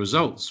see the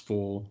results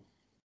for,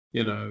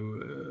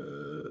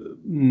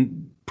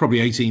 probably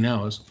 18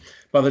 hours.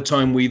 By the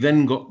time we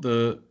then got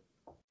the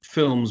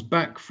films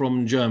back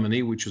from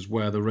Germany, which is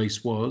where the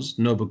race was,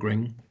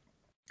 Nürburgring,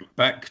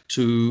 back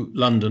to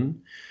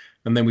London,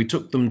 and then we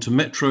took them to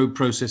Metro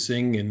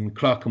Processing in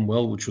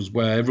Clerkenwell, which was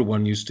where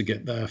everyone used to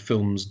get their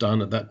films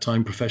done at that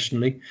time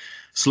professionally,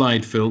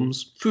 slide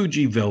films,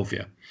 Fuji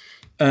Velvia.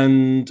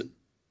 And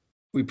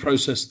we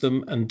processed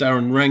them, and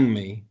Darren rang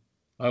me.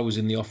 I was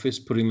in the office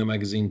putting the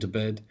magazine to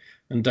bed,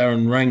 and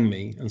Darren rang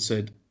me and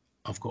said,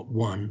 I've got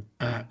one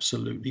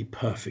absolutely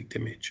perfect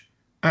image,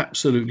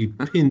 absolutely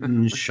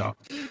pin sharp.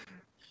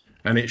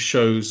 And it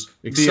shows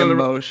the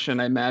emotion,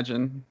 I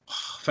imagine.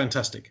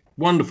 Fantastic.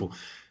 Wonderful.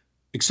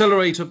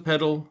 Accelerator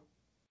pedal,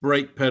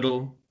 brake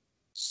pedal,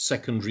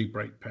 secondary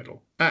brake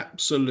pedal.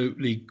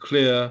 Absolutely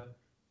clear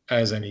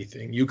as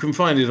anything. You can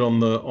find it on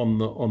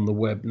the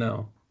web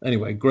now.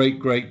 Anyway,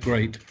 great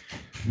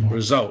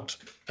result.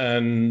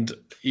 And,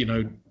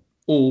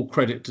 all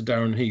credit to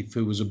Darren Heath,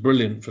 who was a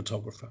brilliant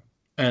photographer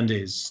and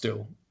is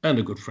still, and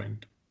a good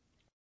friend.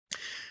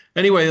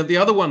 Anyway, the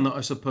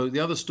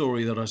other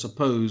story that I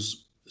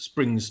suppose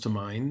springs to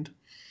mind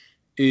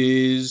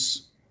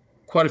is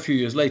quite a few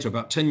years later,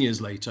 about 10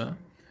 years later,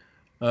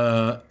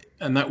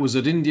 and that was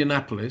at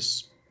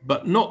Indianapolis,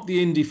 but not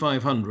the Indy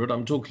 500.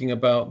 I'm talking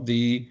about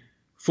the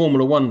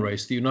Formula One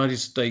race, the United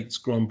States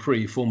Grand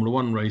Prix Formula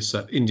One race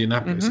at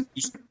Indianapolis.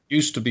 It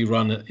used to be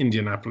run at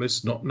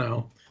Indianapolis, not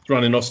now. It's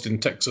run in Austin,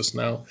 Texas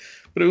now,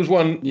 but it was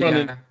run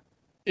in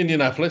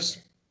Indianapolis.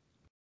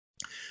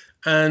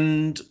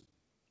 And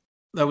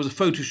there was a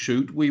photo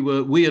shoot. We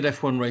at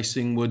F1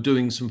 Racing were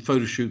doing some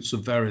photo shoots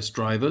of various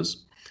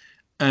drivers,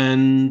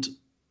 and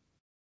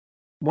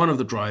one of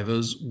the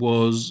drivers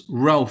was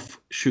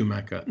Ralf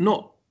Schumacher,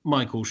 not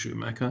Michael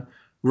Schumacher,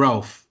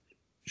 Ralf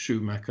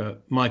Schumacher,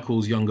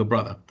 Michael's younger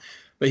brother.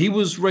 But he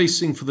was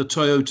racing for the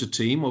Toyota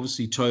team.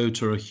 Obviously,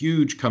 Toyota, a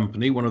huge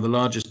company, one of the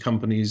largest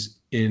companies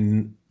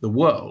in the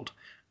world,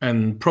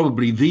 and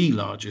probably the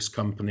largest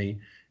company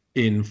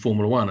in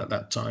Formula One at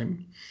that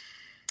time.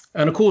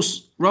 And of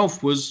course,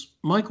 Ralf was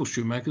Michael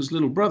Schumacher's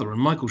little brother, and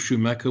Michael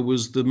Schumacher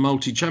was the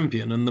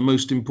multi-champion and the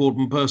most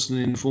important person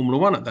in Formula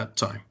One at that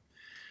time.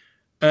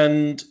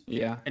 And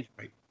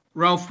anyway,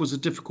 Ralf was a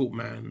difficult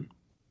man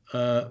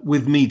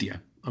with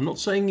media. I'm not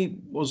saying he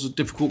was a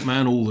difficult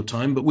man all the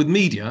time, but with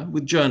media,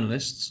 with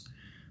journalists,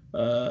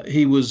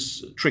 he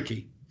was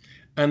tricky.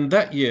 And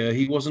that year,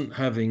 he wasn't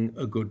having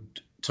a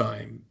good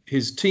time.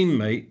 His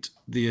teammate,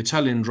 the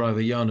Italian driver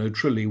Jarno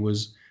Trulli,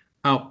 was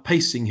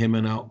outpacing him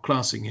and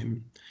outclassing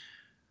him.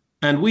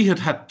 And we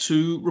had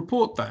to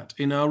report that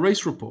in our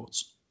race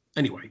reports.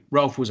 Anyway,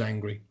 Ralf was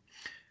angry.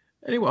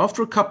 Anyway,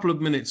 after a couple of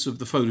minutes of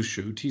the photo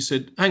shoot, he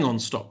said, hang on,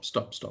 stop.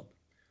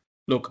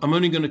 Look, I'm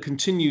only going to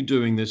continue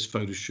doing this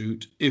photo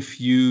shoot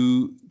if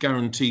you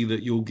guarantee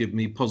that you'll give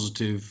me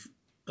positive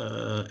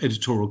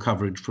editorial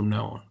coverage from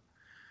now on.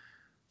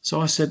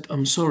 So I said,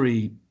 I'm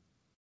sorry,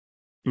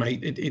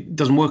 mate, it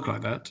doesn't work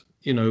like that.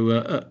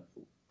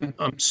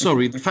 I'm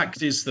sorry. The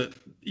fact is that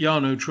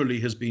Jarno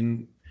Trulli has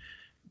been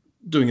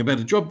doing a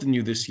better job than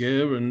you this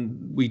year,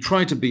 and we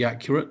try to be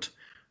accurate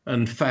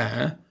and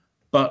fair,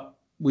 but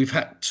we've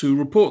had to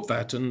report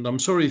that, and I'm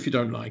sorry if you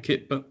don't like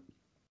it, but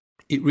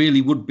it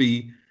really would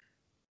be,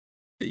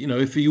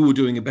 if you were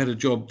doing a better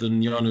job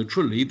than Jarno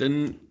Trulli,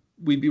 then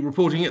we'd be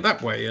reporting it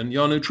that way, and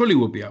Jarno Trulli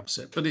would be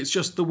upset. But it's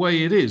just the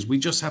way it is. We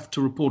just have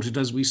to report it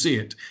as we see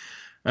it.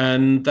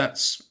 And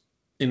that's,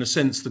 in a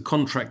sense, the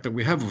contract that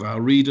we have with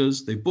our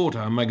readers. They bought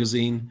our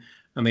magazine,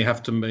 and they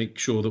have to make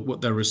sure that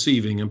what they're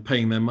receiving and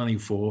paying their money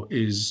for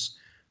is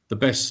the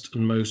best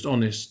and most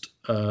honest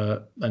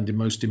and the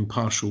most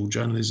impartial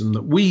journalism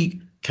that we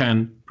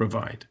can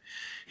provide.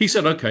 He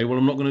said, okay, well,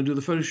 I'm not going to do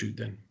the photo shoot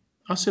then.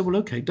 I said, well,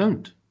 okay,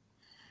 don't.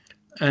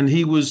 And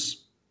he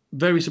was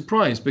very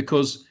surprised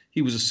because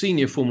he was a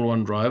senior Formula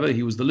One driver.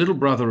 He was the little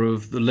brother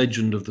of the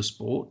legend of the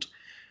sport.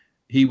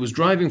 He was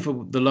driving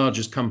for the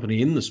largest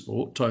company in the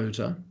sport,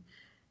 Toyota.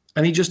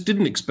 And he just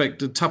didn't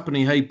expect a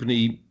tuppenny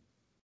halfpenny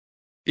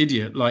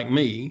idiot like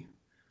me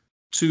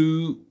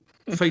to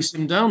face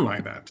him down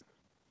like that.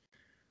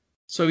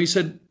 So he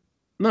said,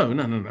 no,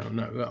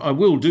 I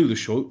will do the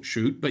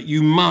shoot, but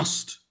you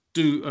must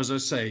do, as I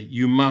say,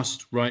 you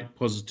must write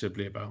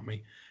positively about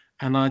me.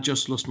 And I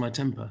just lost my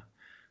temper.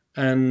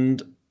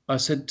 And I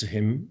said to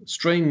him,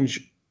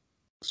 strange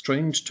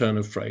turn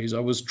of phrase. I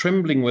was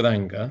trembling with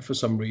anger for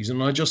some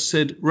reason. I just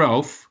said,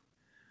 Ralph,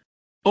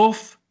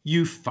 off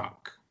you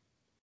fuck.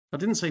 I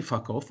didn't say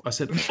fuck off. I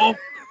said, off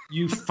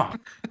you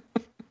fuck.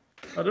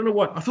 I don't know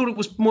why. I thought it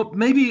was more,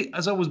 maybe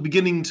as I was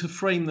beginning to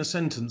frame the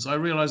sentence, I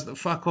realized that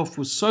fuck off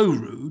was so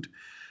rude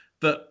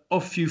that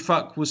off you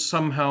fuck was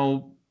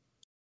somehow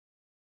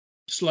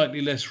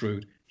slightly less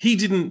rude. He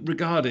didn't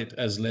regard it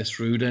as less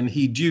rude, and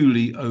he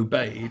duly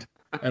obeyed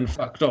and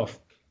fucked off.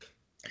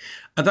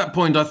 At that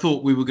point, I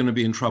thought we were going to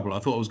be in trouble. I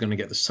thought I was going to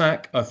get the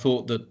sack. I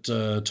thought that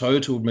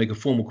Toyota would make a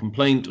formal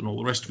complaint and all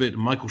the rest of it,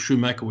 and Michael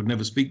Schumacher would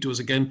never speak to us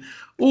again,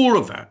 all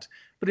of that.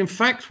 But in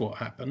fact, what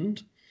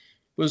happened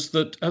was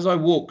that as I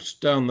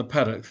walked down the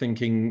paddock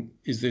thinking,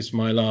 is this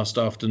my last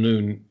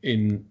afternoon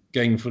in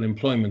gainful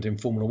employment in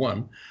Formula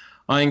One,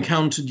 I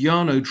encountered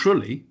Jarno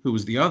Trulli, who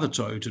was the other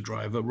Toyota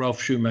driver,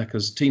 Ralf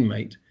Schumacher's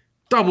teammate,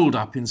 doubled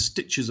up in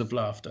stitches of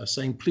laughter,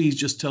 saying, please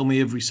just tell me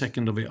every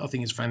second of it. I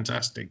think it's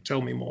fantastic.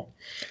 Tell me more.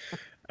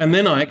 And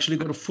then I actually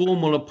got a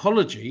formal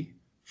apology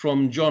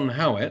from John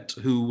Howett,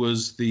 who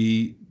was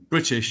the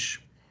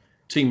British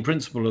team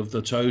principal of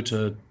the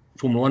Toyota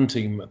Formula One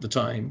team at the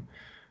time,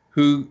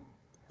 who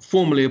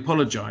formally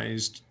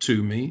apologized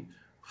to me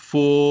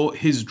for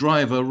his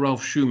driver,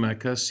 Ralf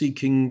Schumacher,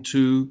 seeking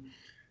to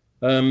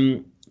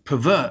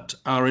pervert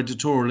our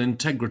editorial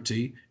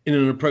integrity in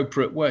an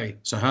appropriate way.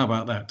 So how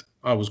about that?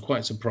 I was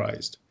quite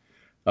surprised.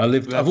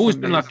 I've always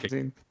been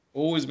lucky.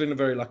 Always been a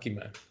very lucky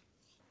man.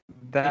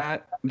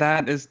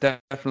 That is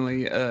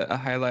definitely a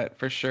highlight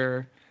for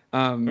sure.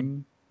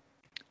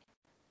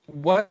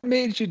 What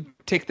made you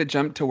take the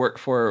jump to work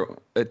for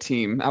a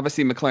team?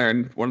 Obviously,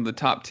 McLaren, one of the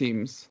top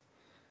teams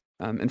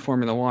in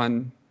Formula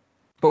One.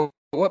 But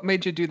what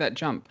made you do that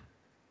jump?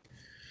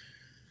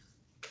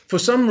 For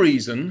some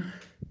reason,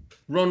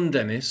 Ron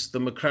Dennis, the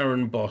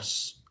McLaren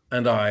boss,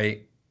 and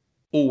I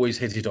always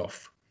hit it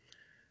off,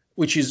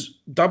 which is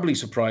doubly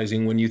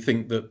surprising when you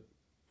think that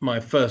my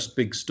first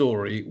big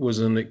story was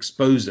an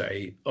expose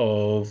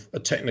of a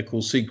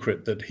technical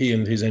secret that he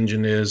and his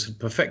engineers had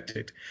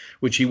perfected,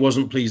 which he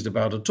wasn't pleased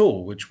about at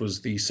all, which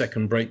was the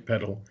second brake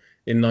pedal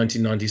in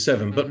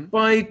 1997. Mm-hmm. But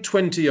by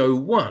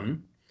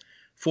 2001,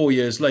 4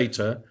 years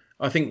later,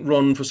 I think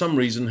Ron, for some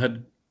reason,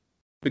 had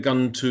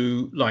begun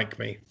to like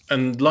me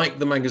and like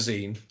the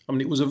magazine. I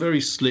mean, it was a very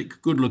slick,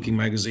 good-looking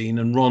magazine,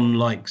 and Ron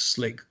likes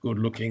slick,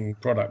 good-looking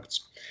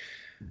products.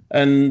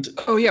 And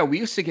oh yeah, we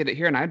used to get it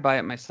here, and I'd buy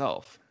it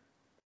myself.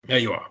 There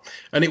you are.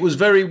 And it was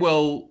very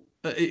well,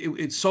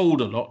 it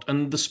sold a lot,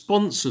 and the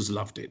sponsors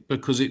loved it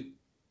because it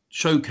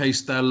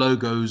showcased their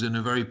logos in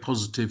a very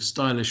positive,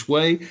 stylish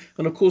way.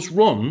 And of course,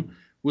 Ron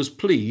was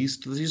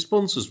pleased that his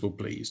sponsors were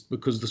pleased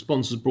because the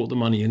sponsors brought the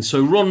money in.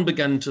 So Ron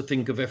began to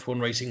think of F1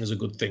 racing as a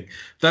good thing.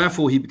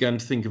 Therefore, he began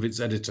to think of its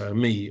editor,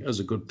 me, as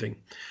a good thing.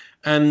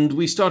 And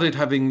we started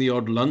having the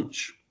odd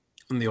lunch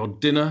and the odd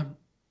dinner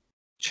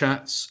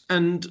chats.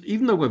 And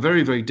even though we're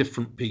very, very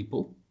different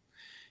people,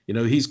 you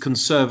know, he's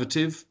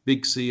conservative,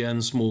 big C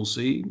and small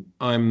c.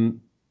 I'm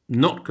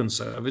not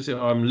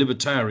conservative. I'm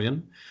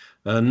libertarian,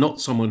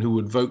 not someone who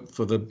would vote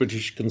for the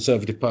British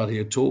Conservative Party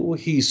at all.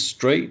 He's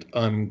straight.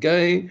 I'm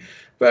gay.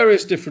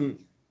 Various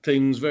different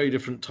things, very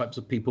different types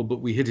of people,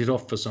 but we hit it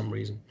off for some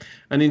reason.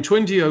 And in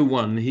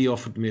 2001, he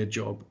offered me a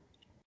job.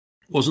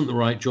 Wasn't the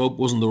right job,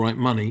 wasn't the right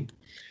money.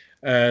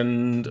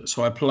 And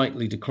so I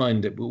politely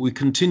declined it. But we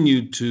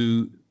continued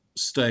to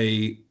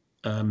stay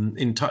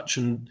in touch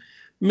and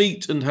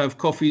meet and have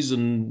coffees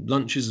and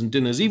lunches and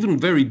dinners, even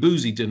very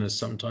boozy dinners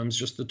sometimes,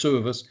 just the two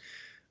of us,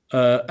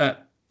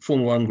 at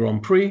Formula One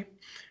Grand Prix.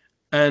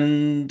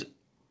 And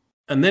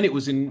then it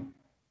was in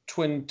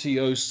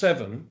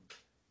 2007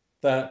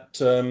 that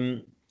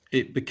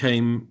it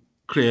became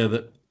clear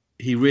that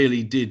he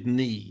really did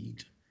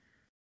need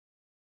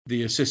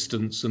the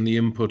assistance and the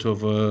input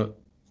of a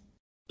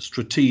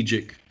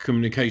strategic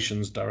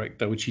communications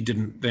director, which he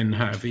didn't then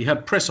have. He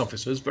had press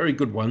officers, very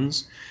good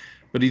ones,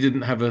 but he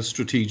didn't have a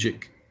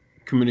strategic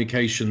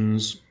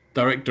communications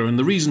director. And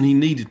the reason he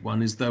needed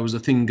one is there was a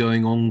thing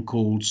going on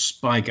called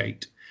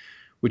Spygate,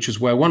 which is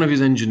where one of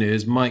his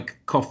engineers, Mike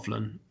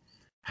Coughlin,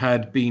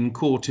 had been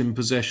caught in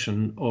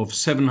possession of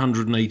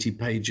 780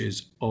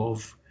 pages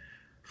of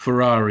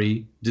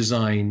Ferrari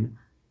design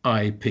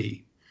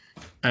IP.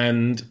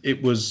 And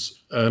it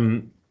was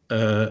 $100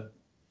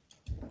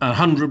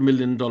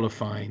 million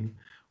fine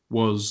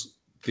was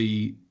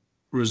the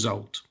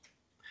result.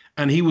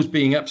 And he was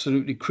being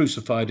absolutely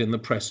crucified in the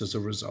press as a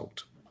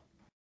result.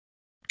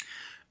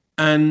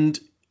 And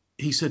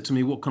he said to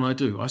me, what can I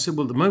do? I said,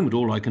 well, at the moment,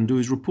 all I can do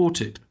is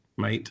report it,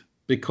 mate,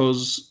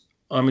 because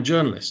I'm a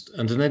journalist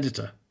and an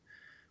editor.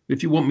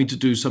 If you want me to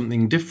do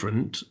something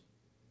different,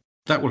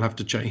 that will have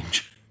to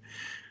change.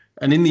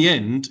 And in the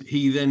end,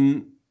 he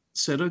then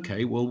said,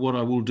 okay, well, what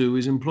I will do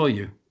is employ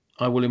you.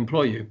 I will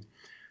employ you.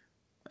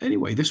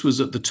 Anyway, this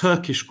was at the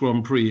Turkish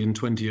Grand Prix in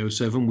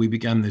 2007. We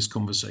began this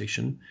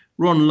conversation.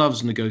 Ron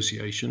loves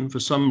negotiation. For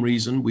some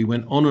reason, we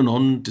went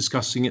on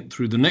discussing it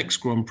through the next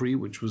Grand Prix,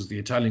 which was the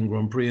Italian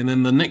Grand Prix, and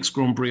then the next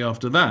Grand Prix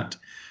after that,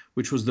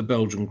 which was the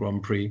Belgian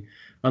Grand Prix,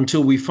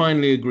 until we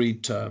finally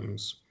agreed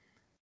terms,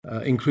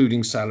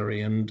 including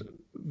salary. And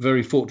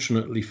very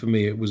fortunately for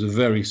me, it was a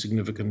very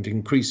significant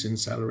increase in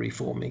salary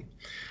for me.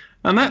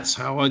 And that's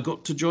how I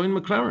got to join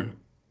McLaren.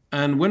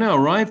 And when I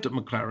arrived at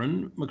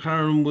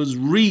McLaren was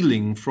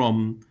reeling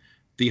from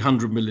the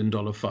 $100 million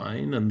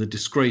fine and the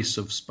disgrace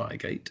of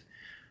Spygate.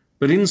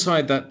 But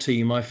inside that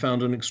team, I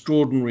found an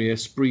extraordinary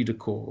esprit de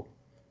corps.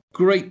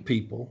 Great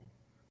people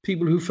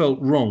who felt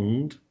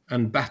wronged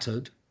and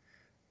battered.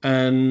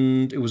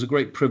 And it was a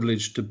great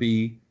privilege to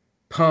be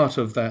part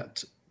of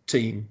that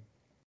team,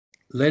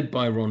 led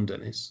by Ron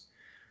Dennis.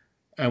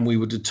 And we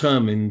were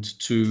determined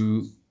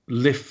to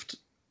lift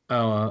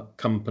our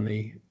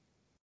company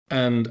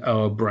and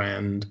our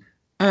brand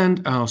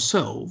and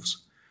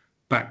ourselves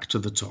back to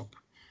the top.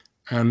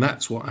 And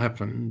that's what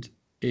happened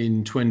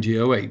in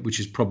 2008, which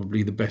is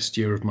probably the best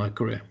year of my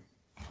career.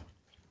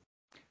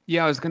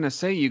 Yeah, I was going to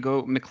say,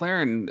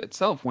 McLaren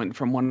itself went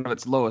from one of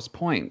its lowest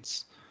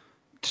points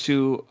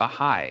to a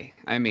high.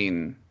 I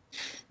mean,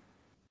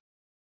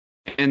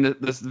 and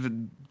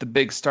the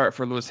big start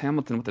for Lewis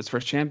Hamilton with his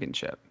first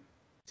championship.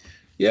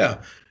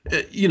 Yeah.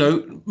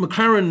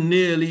 McLaren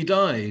nearly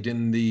died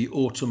in the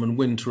autumn and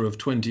winter of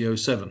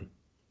 2007.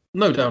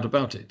 No doubt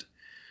about it.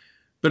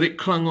 But it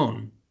clung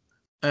on.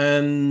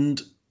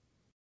 And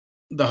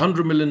the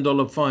 $100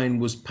 million fine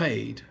was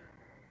paid.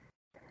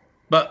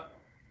 But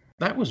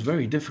that was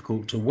very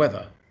difficult to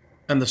weather.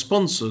 And the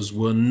sponsors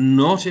were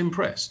not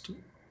impressed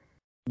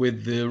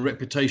with the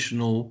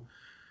reputational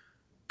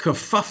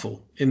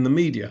kerfuffle in the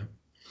media.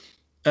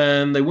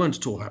 And they weren't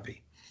at all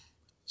happy.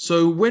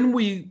 So when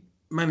we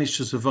managed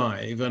to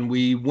survive and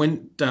we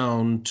went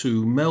down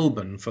to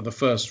Melbourne for the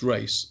first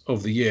race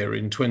of the year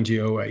in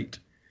 2008,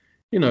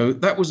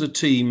 that was a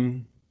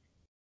team,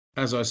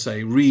 as I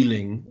say,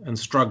 reeling and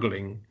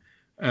struggling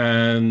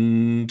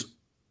and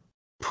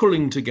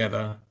pulling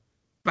together,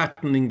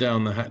 battening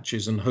down the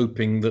hatches and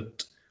hoping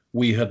that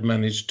we had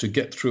managed to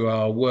get through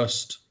our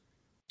worst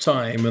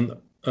time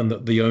and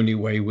that the only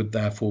way would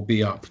therefore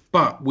be up.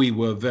 But we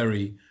were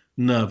very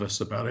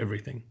nervous about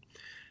everything.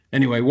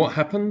 Anyway, what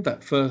happened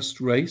that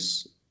first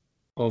race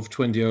of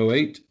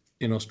 2008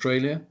 in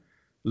Australia?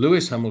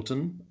 Lewis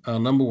Hamilton, our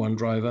number one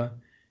driver,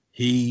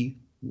 he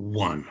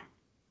won.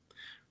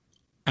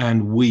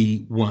 And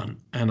we won.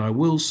 And I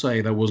will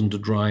say there wasn't a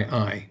dry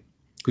eye.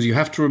 Because you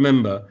have to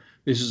remember,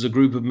 this is a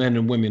group of men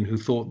and women who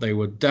thought they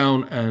were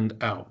down and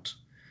out.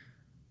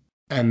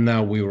 And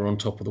now we were on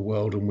top of the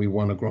world and we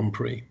won a Grand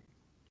Prix.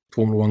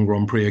 Formula One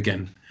Grand Prix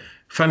again.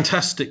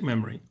 Fantastic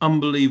memory.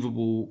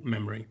 Unbelievable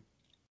memory.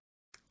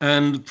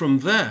 And from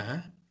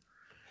there,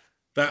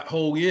 that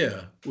whole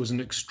year was an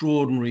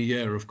extraordinary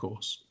year, of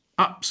course.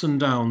 Ups and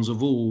downs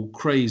of all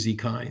crazy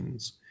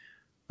kinds.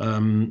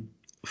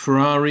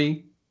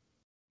 Ferrari,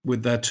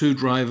 with their two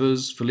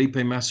drivers, Felipe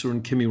Massa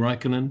and Kimi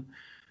Raikkonen,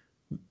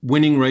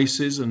 winning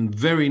races and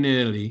very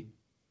nearly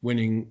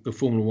winning the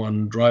Formula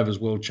One Drivers'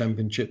 World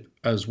Championship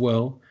as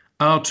well.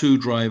 Our two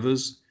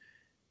drivers,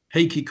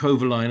 Heikki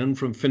Kovalainen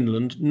from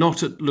Finland,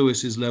 not at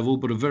Lewis's level,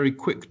 but a very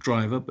quick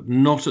driver, but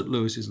not at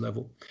Lewis's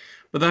level.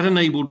 But that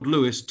enabled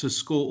Lewis to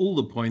score all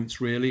the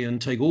points, really,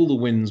 and take all the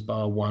wins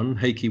bar one.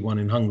 Heikki won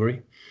in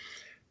Hungary.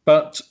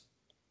 But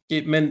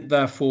it meant,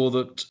 therefore,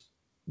 that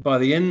by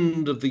the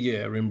end of the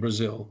year in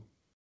Brazil,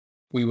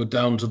 we were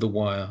down to the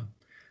wire.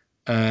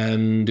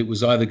 And it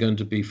was either going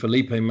to be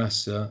Felipe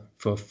Massa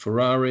for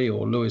Ferrari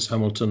or Lewis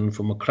Hamilton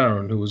for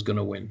McLaren who was going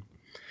to win.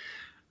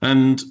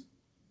 And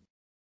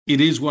it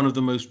is one of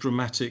the most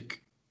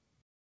dramatic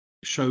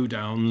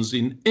showdowns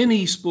in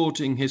any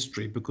sporting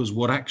history, because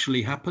what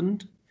actually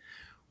happened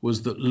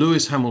was that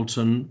Lewis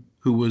Hamilton,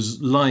 who was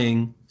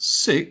lying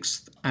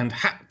sixth and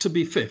had to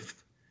be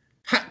fifth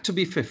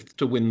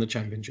to win the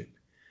championship.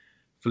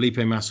 Felipe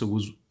Massa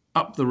was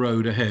up the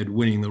road ahead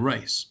winning the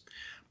race.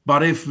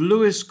 But if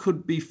Lewis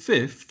could be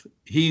fifth,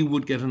 he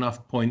would get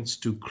enough points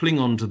to cling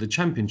on to the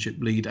championship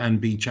lead and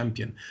be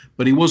champion.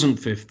 But he wasn't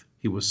fifth,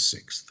 he was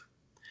sixth.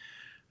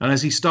 And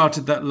as he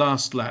started that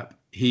last lap,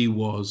 he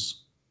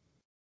was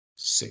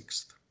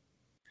sixth.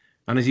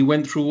 And as he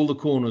went through all the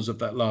corners of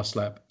that last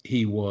lap,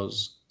 he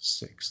was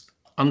sixth.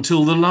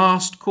 Until the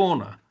last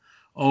corner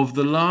of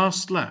the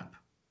last lap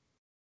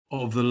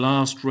of the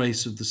last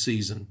race of the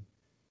season,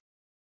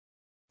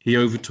 he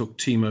overtook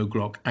Timo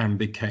Glock and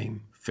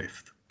became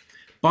fifth.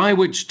 By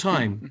which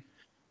time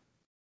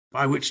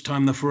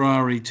the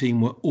Ferrari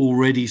team were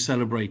already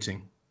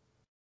celebrating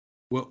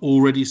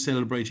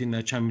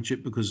their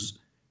championship, because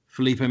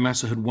Felipe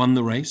Massa had won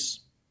the race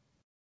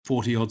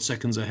 40 odd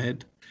seconds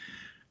ahead.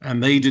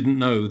 And they didn't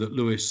know that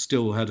Lewis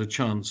still had a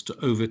chance to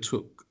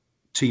overtake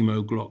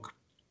Timo Glock.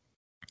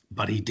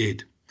 But he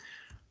did.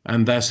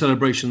 and their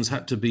celebrations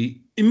had to be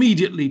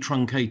immediately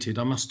truncated.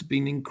 I must have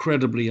been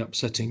incredibly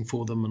upsetting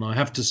for them. And I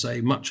have to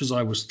say, much as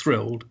I was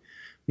thrilled,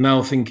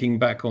 now thinking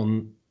back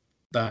on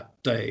that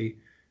day,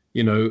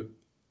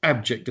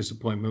 abject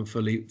disappointment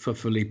for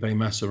Felipe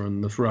Massa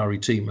and the Ferrari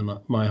team. And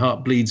my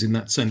heart bleeds in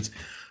that sense.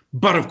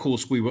 But of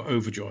course, we were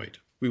overjoyed.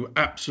 We were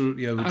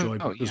absolutely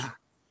overjoyed because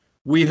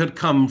we had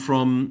come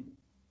from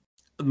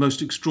the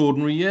most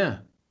extraordinary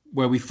year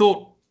where we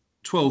thought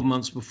 12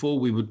 months before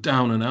we were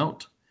down and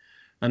out.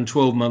 And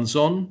 12 months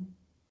on,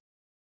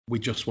 we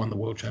just won the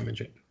World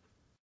Championship.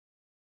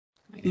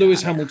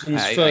 Lewis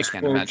Hamilton's first I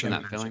can't World imagine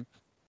that Championship. feeling.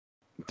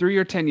 Through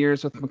your 10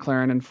 years with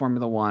McLaren and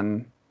Formula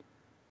One,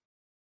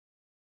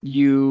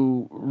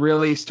 you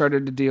really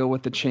started to deal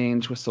with the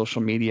change with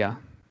social media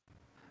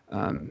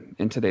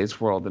in today's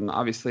world. And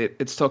obviously,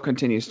 it still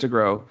continues to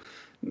grow.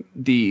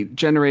 The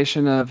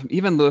generation of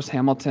even Lewis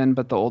Hamilton,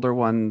 but the older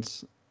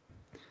ones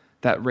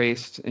that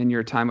raced in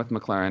your time with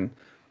McLaren,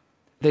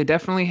 they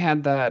definitely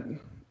had that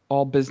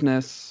all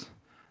business,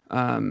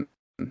 in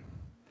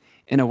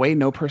a way,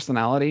 no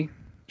personality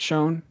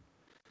shown,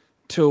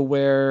 to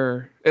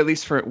where, at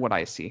least for what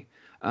I see,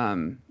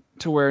 to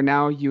where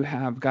now you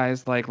have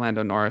guys like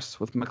Lando Norris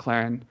with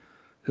McLaren,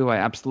 who I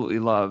absolutely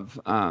love,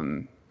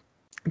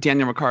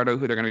 Daniel Ricciardo,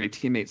 who they're going to be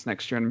teammates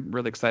next year. I'm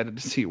really excited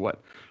to see what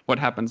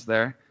happens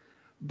there.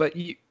 But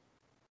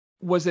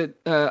was it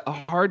a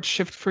hard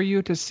shift for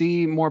you to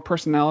see more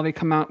personality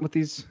come out with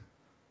these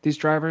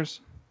drivers?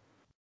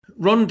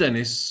 Ron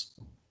Dennis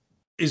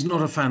is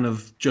not a fan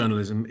of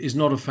journalism, is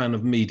not a fan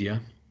of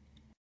media,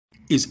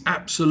 is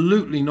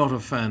absolutely not a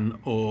fan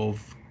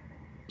of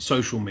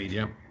social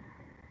media,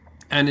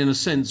 and in a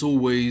sense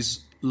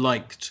always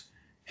liked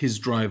his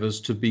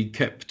drivers to be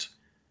kept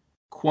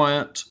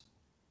quiet,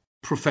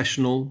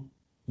 professional,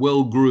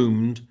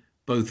 well-groomed,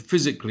 both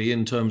physically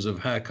in terms of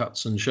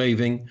haircuts and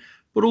shaving,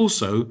 but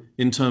also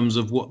in terms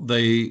of what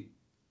they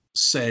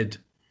said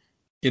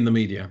in the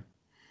media.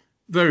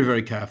 Very,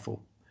 very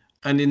careful.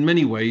 And in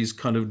many ways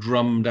kind of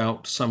drummed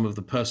out some of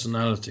the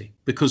personality,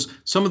 because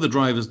some of the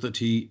drivers that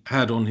he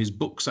had on his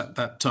books at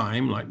that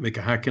time, like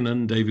Mika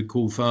Hakkinen, David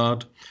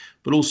Coulthard,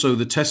 but also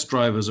the test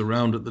drivers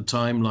around at the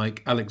time,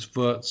 like Alex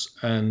Wurz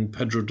and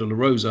Pedro de la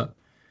Rosa,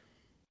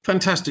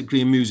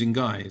 fantastically amusing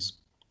guys.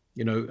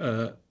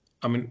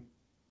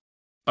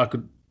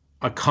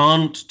 I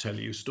can't tell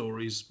you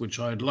stories which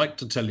I'd like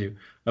to tell you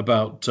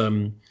about,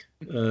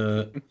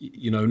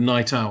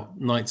 nights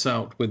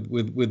out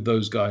with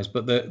those guys,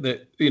 but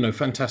they're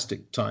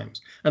fantastic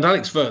times. And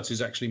Alex Wurz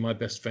is actually my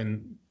best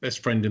friend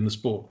in the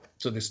sport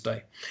to this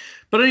day.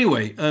 But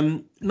anyway,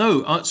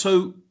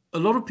 so a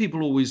lot of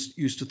people always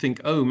used to think,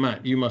 oh,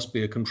 Matt, you must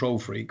be a control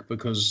freak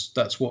because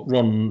that's what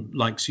Ron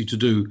likes you to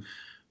do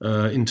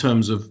in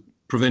terms of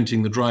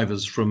preventing the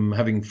drivers from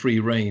having free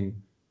rein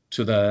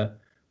to their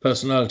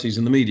personalities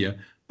in the media.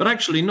 But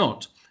actually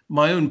not.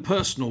 My own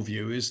personal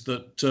view is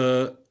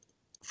that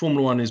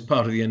Formula One is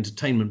part of the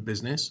entertainment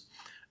business,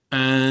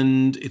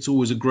 and it's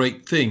always a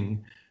great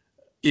thing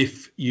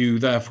if you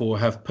therefore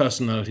have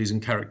personalities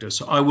and characters.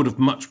 So I would have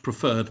much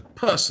preferred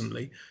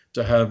personally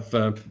to have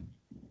a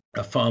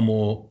far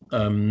more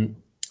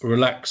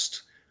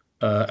relaxed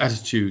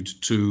attitude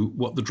to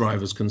what the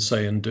drivers can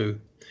say and do.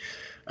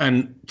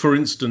 And for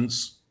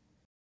instance,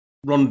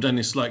 Ron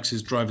Dennis likes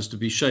his drivers to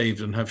be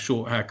shaved and have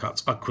short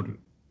haircuts. I couldn't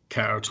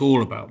care at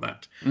all about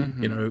that.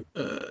 Mm-hmm.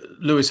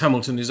 Lewis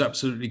Hamilton is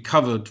absolutely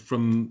covered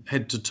from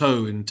head to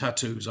toe in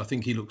tattoos. I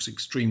think he looks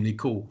extremely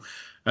cool.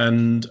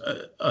 And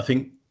I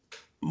think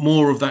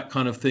more of that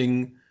kind of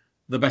thing,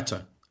 the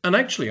better. And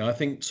actually, I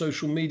think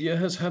social media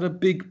has had a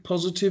big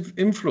positive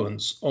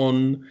influence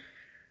on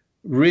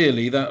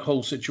really that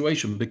whole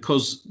situation,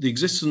 because the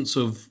existence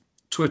of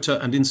Twitter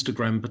and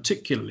Instagram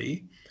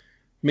particularly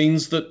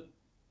means that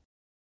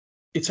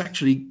it's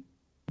actually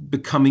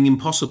becoming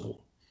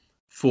impossible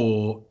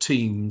for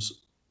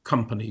teams,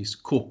 companies,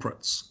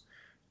 corporates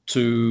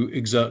to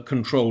exert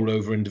control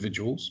over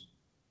individuals.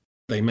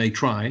 They may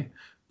try,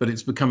 but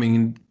it's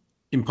becoming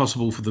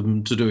impossible for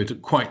them to do it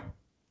at quite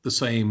the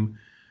same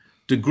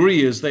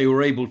degree as they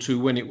were able to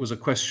when it was a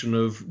question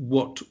of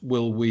what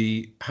will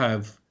we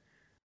have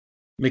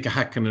Mika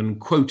Hakkinen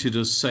quoted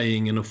as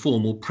saying in a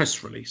formal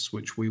press release,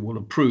 which we will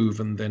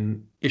approve and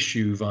then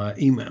issue via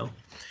email,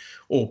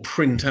 or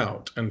print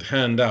out and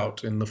hand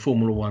out in the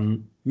Formula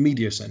One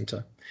media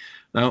center.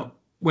 Now,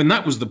 when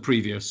that was the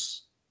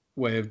previous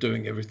way of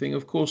doing everything,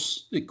 of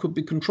course, it could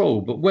be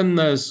controlled. But when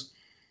there's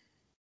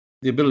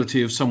the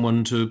ability of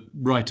someone to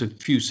write a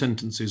few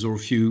sentences or a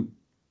few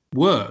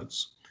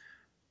words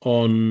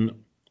on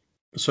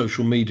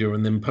social media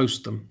and then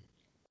post them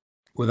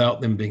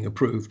without them being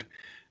approved,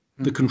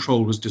 the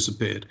control has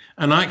disappeared.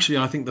 And actually,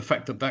 I think the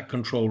fact that that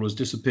control has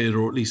disappeared,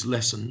 or at least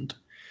lessened,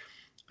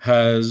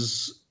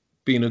 has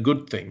been a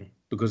good thing,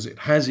 because it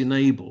has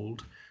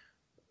enabled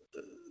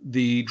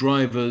the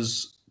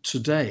drivers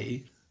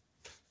today,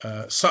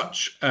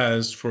 such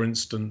as, for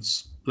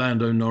instance,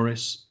 Lando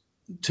Norris,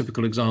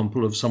 typical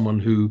example of someone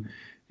who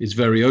is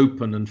very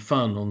open and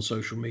fun on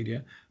social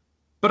media.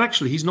 But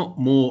actually, he's not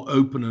more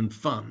open and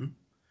fun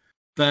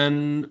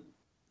than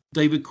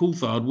David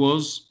Coulthard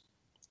was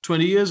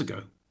 20 years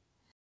ago.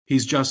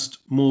 He's just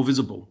more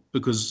visible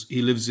because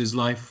he lives his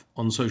life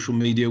on social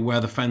media where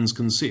the fans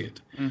can see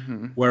it.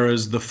 Mm-hmm.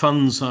 Whereas the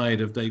fun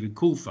side of David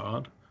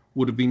Coulthard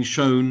would have been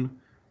shown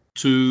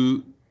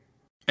to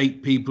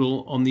 8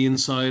 people on the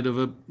inside of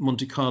a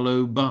Monte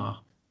Carlo bar.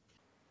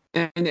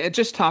 And it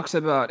just talks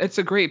about, it's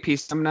a great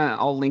piece.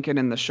 I'll link it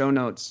in the show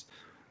notes.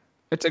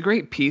 It's a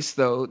great piece,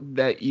 though,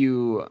 that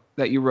you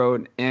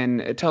wrote,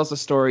 and it tells the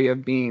story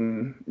of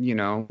being,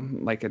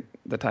 like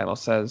the title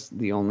says,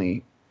 the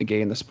only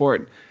gay in the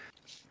sport,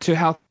 to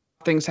how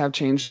things have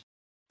changed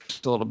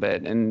a little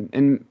bit,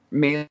 and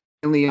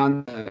mainly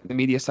on the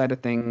media side of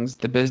things,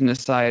 the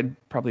business side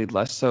probably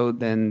less so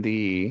than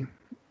the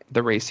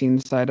racing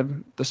side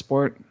of the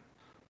sport,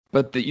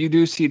 but that you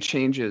do see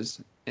changes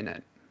in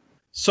it.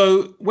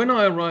 So when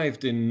I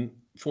arrived in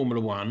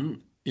Formula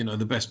One,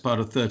 the best part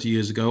of 30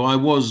 years ago, I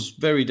was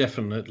very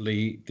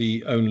definitely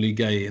the only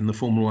gay in the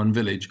Formula One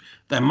village.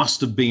 There must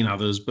have been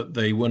others, but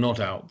they were not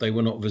out. They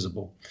were not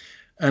visible.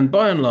 And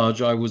by and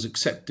large, I was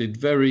accepted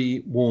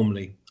very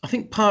warmly. I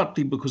think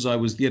partly because I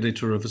was the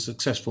editor of a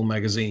successful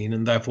magazine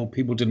and therefore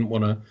people didn't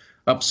want to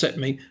upset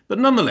me. But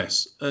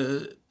nonetheless,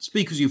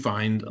 speak as you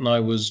find, and I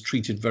was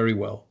treated very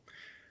well.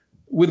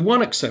 With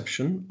one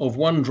exception of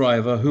one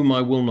driver whom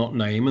I will not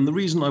name. And the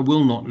reason I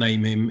will not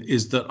name him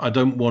is that I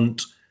don't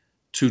want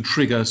to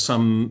trigger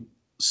some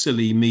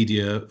silly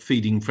media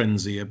feeding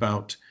frenzy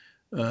about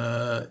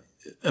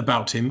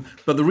him.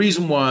 But the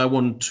reason why I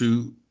want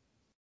to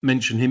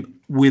mention him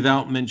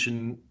without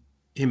mentioning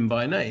him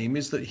by name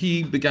is that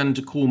he began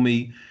to call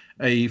me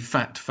a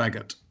fat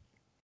faggot.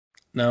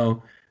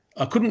 Now,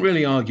 I couldn't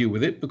really argue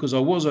with it because I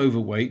was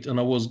overweight and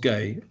I was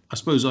gay. I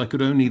suppose I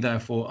could only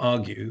therefore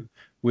argue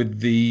with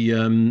the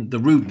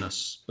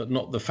rudeness, but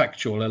not the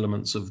factual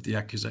elements of the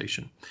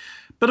accusation.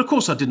 But of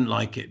course I didn't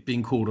like it,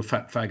 being called a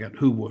fat faggot.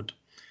 Who would?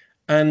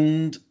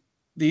 And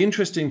the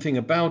interesting thing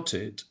about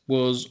it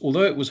was,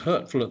 although it was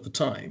hurtful at the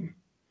time,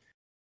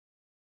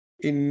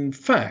 in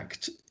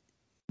fact,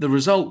 the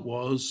result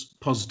was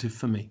positive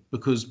for me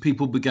because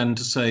people began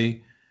to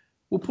say,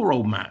 well, poor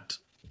old Matt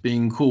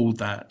being called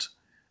that.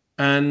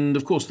 And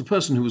of course, the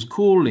person who was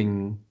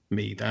calling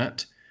me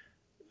that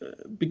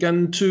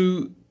began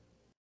to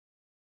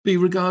be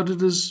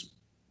regarded as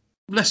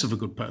less of a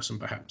good person,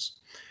 perhaps.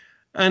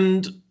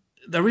 And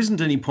there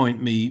isn't any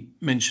point me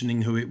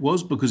mentioning who it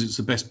was because it's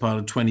the best part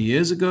of 20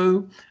 years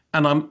ago.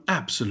 And I'm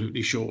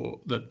absolutely sure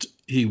that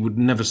he would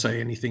never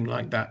say anything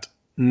like that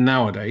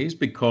nowadays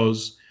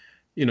because,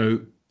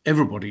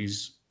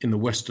 everybody's in the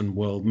Western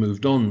world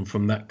moved on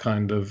from that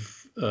kind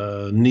of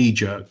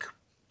knee-jerk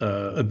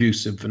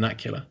abusive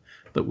vernacular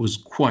that was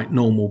quite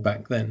normal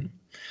back then.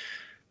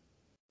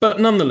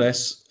 But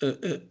nonetheless,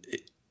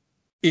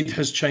 it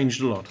has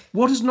changed a lot.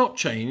 What has not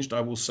changed,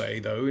 I will say,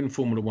 though, in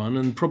Formula One,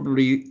 and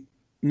probably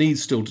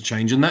needs still to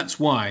change, and that's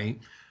why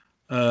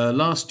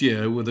last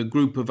year, with a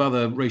group of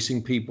other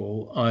racing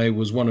people, I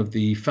was one of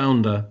the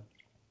founders,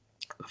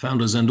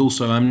 and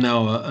also I'm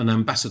now an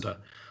ambassador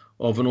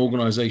of an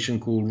organization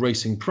called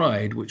Racing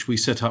Pride, which we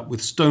set up with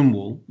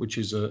Stonewall, which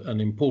is an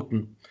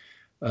important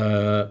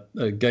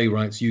gay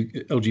rights,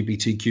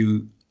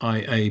 LGBTQIA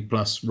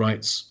plus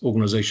rights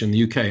organization in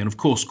the UK, and of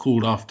course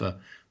called after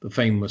the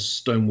famous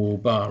Stonewall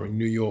Bar in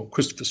New York,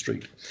 Christopher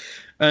Street.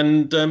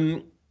 And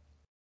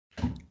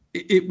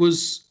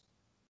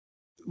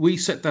we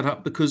set that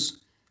up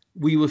because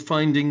we were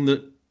finding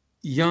that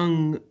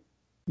young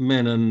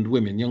men and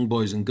women, young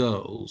boys and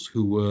girls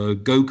who were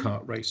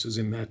go-kart racers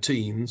in their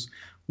teens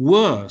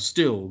were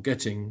still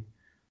getting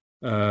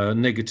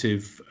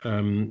negative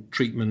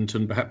treatment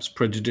and perhaps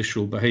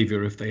prejudicial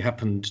behavior if they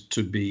happened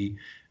to be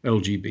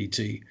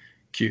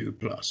LGBTQ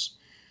plus.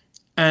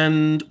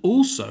 And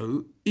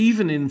also,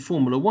 even in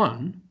Formula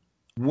One,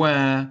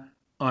 where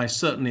I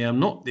certainly am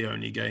not the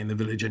only gay in the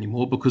village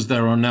anymore, because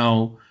there are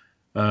now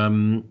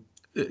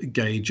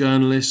gay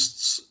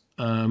journalists,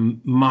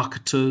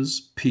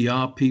 marketers,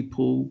 PR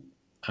people,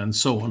 and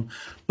so on,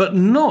 but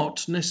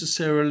not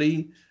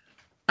necessarily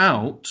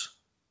out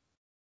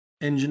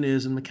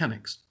engineers and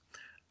mechanics.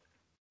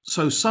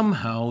 So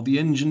somehow the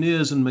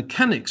engineers and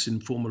mechanics in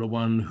Formula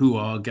One who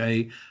are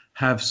gay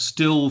have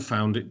still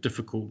found it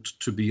difficult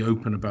to be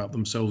open about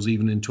themselves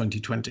even in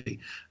 2020.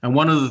 And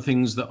one of the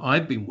things that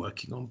I've been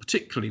working on,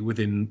 particularly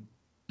within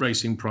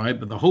Racing Pride,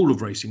 but the whole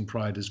of Racing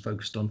Pride is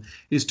focused on,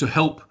 is to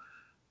help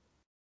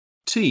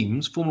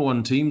teams, Formula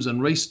One teams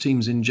and race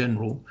teams in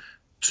general,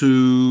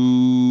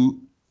 to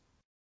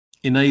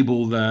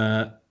enable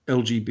their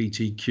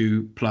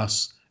LGBTQ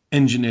plus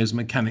engineers,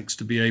 mechanics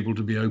to be able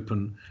to be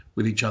open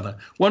with each other.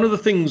 One of the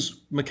things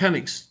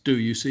mechanics do,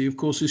 you see, of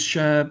course, is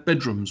share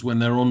bedrooms when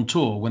they're on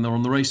tour, when they're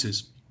on the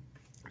races,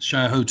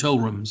 share hotel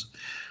rooms.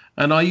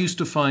 And I used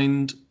to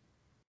find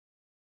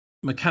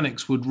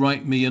mechanics would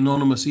write me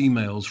anonymous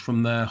emails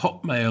from their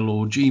Hotmail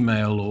or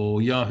Gmail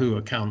or Yahoo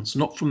accounts,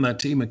 not from their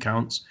team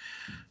accounts,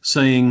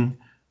 saying,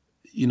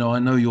 I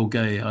know you're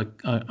gay.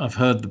 I've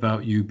heard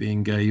about you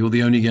being gay. You're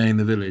the only gay in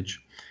the village.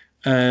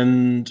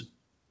 And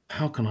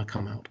how can I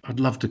come out?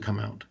 I'd love to come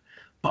out.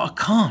 but I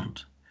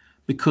can't,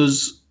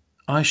 because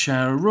I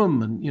share a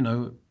room, and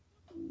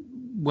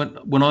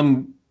when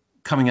I'm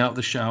coming out of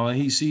the shower,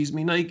 he sees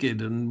me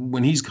naked, and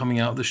when he's coming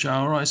out of the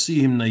shower, I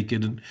see him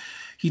naked, and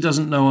he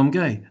doesn't know I'm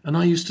gay. And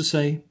I used to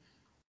say,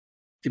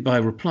 by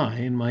reply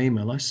in my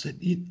email, I said,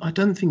 I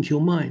don't think he'll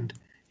mind.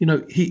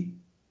 He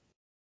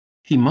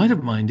might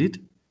have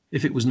minded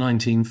if it was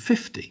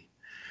 1950,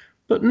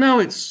 but now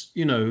it's,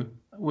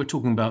 we're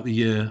talking about the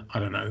year, I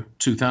don't know,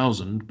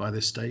 2000 by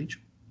this stage.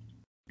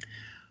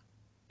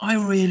 I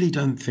really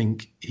don't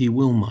think he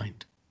will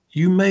mind.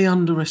 You may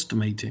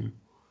underestimate him.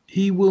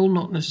 He will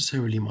not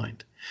necessarily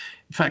mind.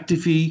 In fact,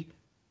 if he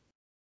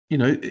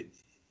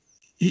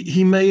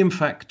may in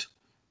fact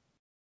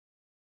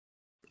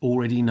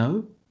already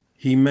know,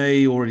 he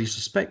may already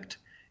suspect,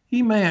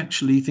 he may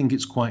actually think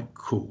it's quite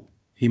cool.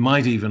 He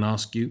might even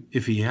ask you,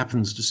 if he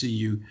happens to see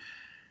you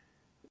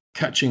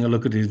catching a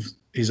look at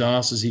his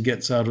ass as he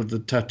gets out of the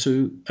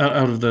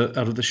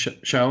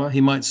shower,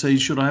 he might say,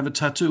 should I have a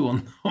tattoo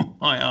on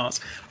my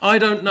ass? I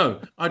don't know.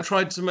 I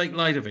tried to make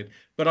light of it,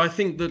 but I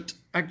think that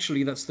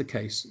actually that's the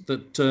case,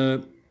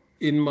 that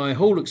in my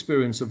whole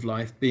experience of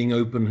life, being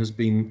open has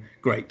been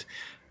great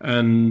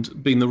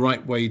and been the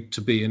right way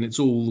to be, and it's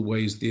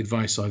always the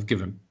advice I've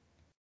given.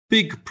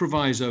 Big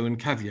proviso and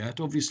caveat,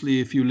 obviously,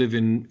 if you live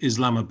in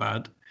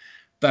Islamabad,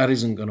 that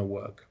isn't going to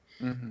work.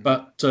 Mm-hmm.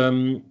 But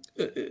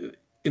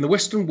in the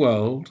Western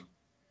world,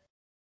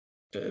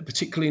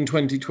 particularly in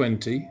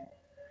 2020,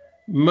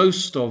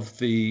 most of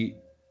the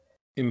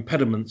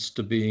impediments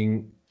to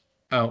being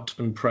out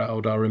and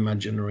proud are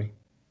imaginary,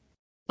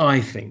 I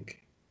think.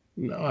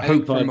 I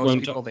hope for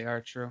most people they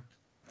are true.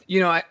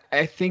 I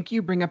think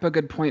you bring up a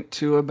good point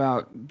too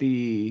about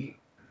the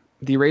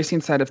racing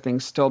side of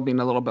things still being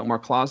a little bit more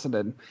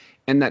closeted,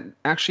 and that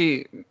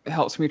actually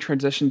helps me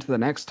transition to the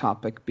next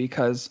topic,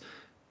 because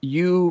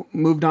you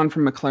moved on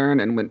from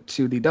McLaren and went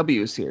to the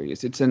W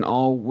Series. It's an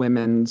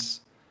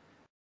all-women's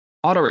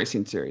auto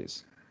racing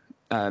series,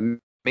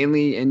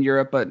 mainly in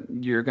Europe, but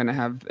you're going to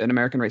have an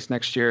American race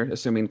next year,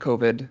 assuming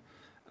COVID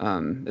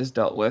is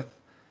dealt with.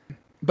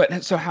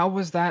 But so how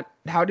was that?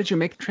 How did you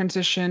make the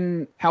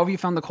transition? How have you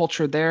found the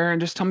culture there?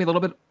 And just tell me a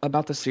little bit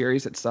about the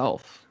series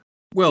itself.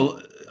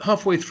 Well,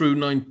 halfway through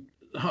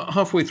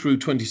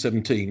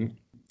 2017,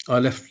 I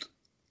left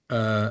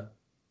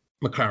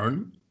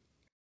McLaren.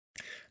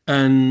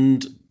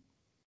 And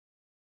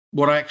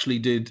what I actually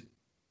did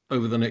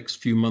over the next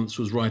few months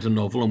was write a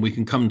novel, and we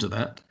can come to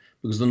that,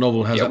 because the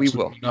novel has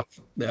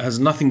it has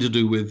nothing to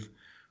do with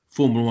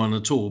Formula One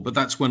at all. But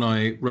that's when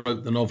I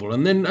wrote the novel.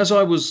 And then as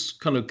I was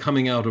kind of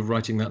coming out of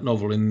writing that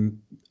novel in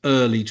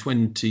early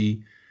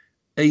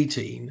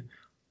 2018,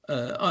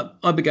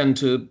 I began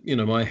to,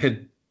 my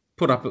head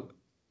put up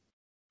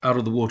out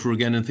of the water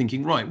again and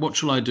thinking, right, what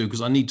shall I do?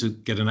 Because I need to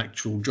get an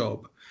actual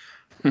job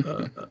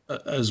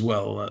as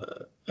well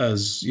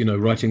as,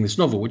 writing this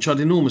novel, which I'd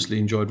enormously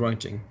enjoyed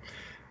writing.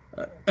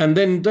 And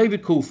then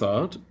David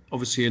Coulthard,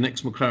 obviously an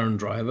ex-McLaren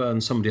driver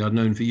and somebody I'd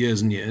known for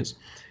years and years,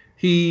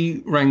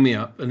 he rang me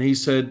up and he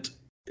said,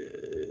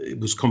 it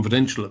was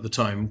confidential at the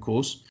time, of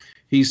course,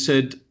 he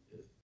said,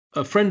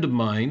 a friend of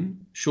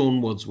mine,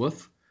 Sean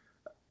Wadsworth,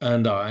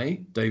 and I,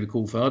 David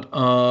Coulthard,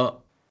 are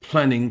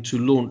planning to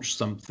launch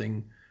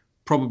something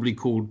probably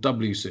called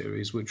W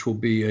Series, which will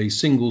be a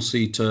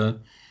single-seater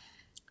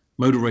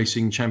motor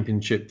racing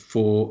championship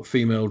for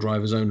female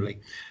drivers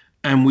only.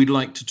 And we'd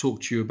like to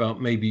talk to you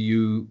about maybe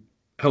you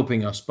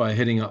helping us by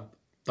heading up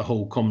the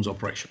whole comms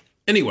operation.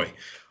 Anyway,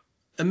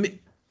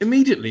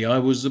 immediately I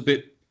was a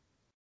bit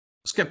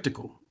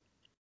skeptical.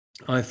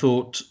 I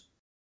thought,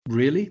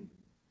 really?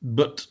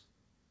 But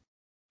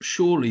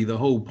surely the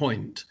whole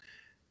point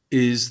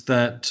is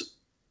that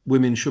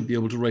women should be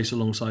able to race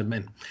alongside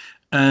men.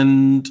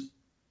 And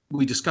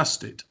we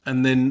discussed it.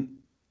 And then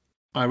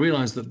I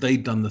realized that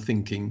they'd done the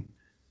thinking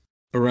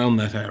around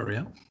that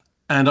area.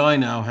 And I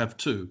now have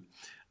too.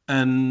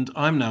 And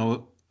I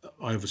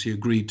obviously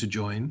agreed to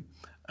join.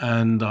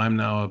 And I'm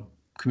now a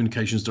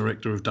communications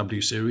director of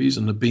W Series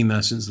and have been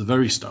there since the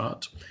very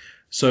start.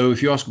 So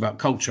if you ask about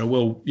culture,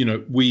 well,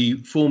 we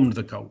formed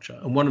the culture.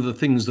 And one of the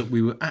things that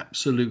we were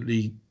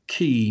absolutely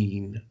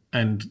keen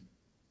and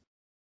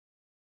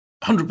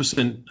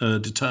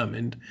 100%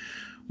 determined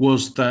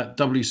was that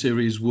W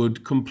Series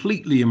would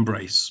completely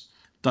embrace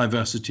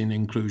diversity and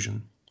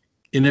inclusion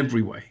in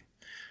every way.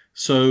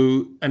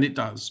 So, and it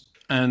does.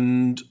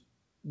 And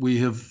we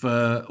have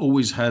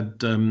always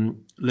had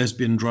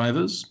lesbian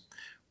drivers.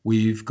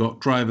 We've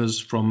got drivers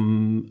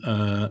from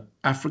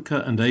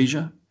Africa and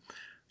Asia.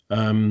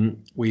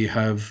 We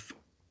have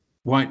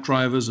white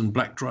drivers and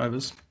black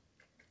drivers.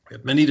 We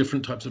have many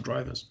different types of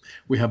drivers.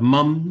 We have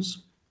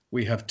mums,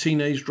 we have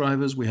teenage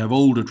drivers, we have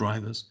older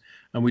drivers.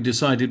 And we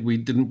decided we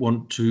didn't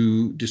want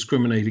to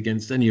discriminate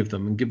against any of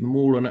them and give them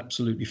all an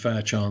absolutely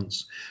fair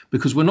chance.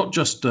 Because we're not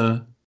just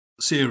a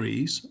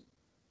series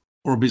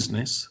or a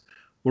business,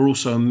 we're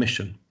also a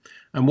mission.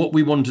 And what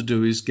we want to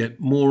do is get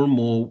more and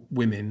more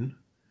women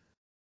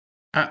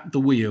at the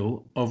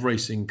wheel of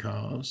racing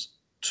cars,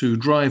 to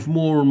drive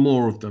more and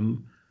more of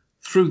them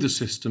through the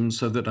system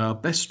so that our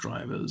best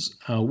drivers,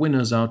 our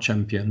winners, our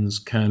champions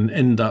can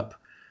end up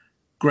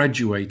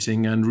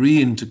graduating and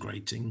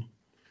reintegrating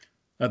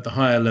at the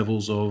higher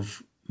levels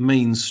of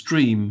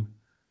mainstream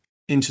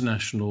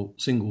international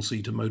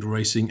single-seater motor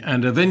racing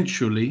and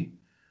eventually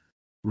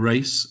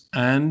race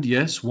and,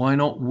 yes, why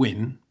not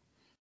win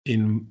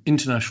in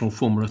international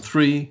Formula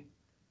 3,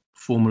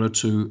 Formula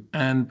 2,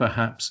 and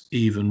perhaps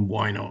even,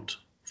 why not,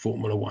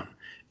 Formula 1.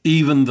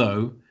 Even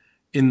though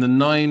in the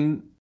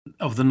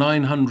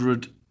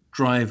 900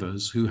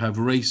 drivers who have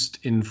raced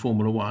in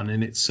Formula 1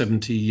 in its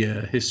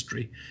 70-year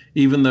history,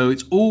 even though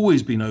it's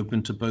always been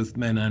open to both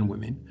men and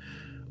women,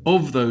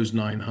 of those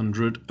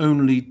 900,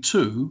 only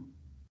 2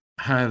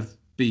 have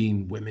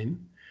been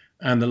women,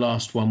 and the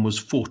last one was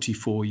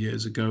 44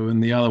 years ago,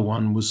 and the other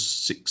one was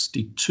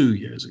 62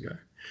 years ago.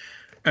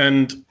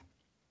 And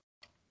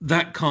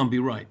that can't be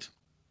right.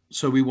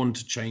 So we want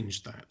to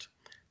change that.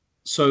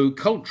 So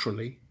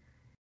culturally,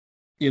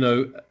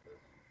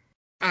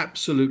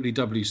 absolutely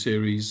W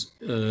Series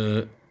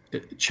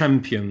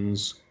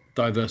champions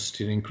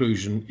diversity and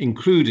inclusion,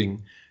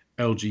 including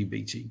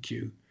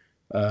LGBTQ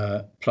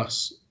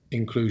plus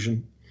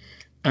inclusion.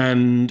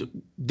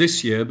 And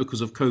this year,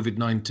 because of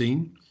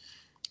COVID-19,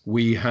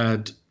 we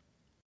had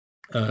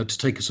to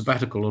take a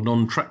sabbatical, a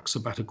non-track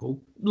sabbatical,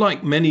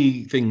 like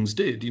many things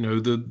did.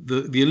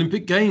 The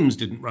Olympic Games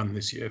didn't run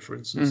this year, for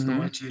instance, the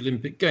mighty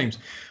Olympic Games.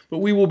 But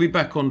we will be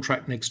back on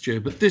track next year.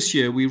 But this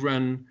year we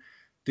ran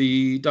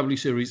the W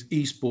Series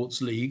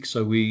Esports League.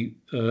 So we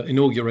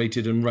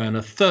inaugurated and ran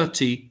a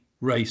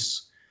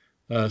 30-race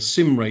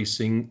sim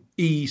racing,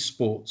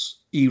 esports,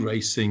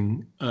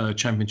 e-racing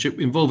championship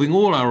involving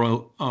all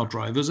our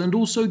drivers and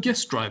also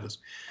guest drivers.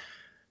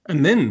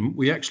 And then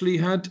we actually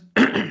had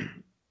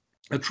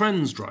a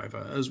trans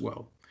driver as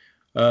well.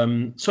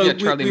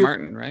 Charlie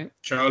Martin, right?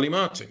 Charlie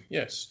Martin,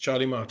 yes.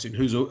 Charlie Martin,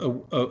 who's a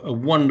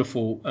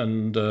wonderful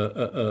and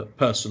a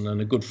person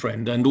and a good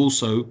friend, and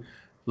also,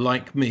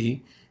 like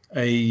me,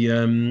 a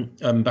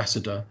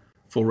ambassador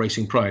for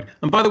Racing Pride.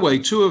 And by the way,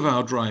 2 of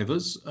our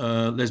drivers,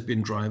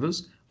 lesbian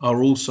drivers,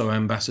 are also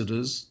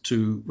ambassadors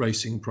to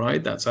Racing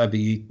Pride. That's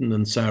Abby Eaton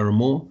and Sarah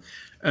Moore.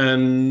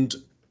 And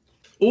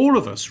all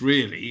of us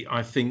really,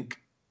 I think,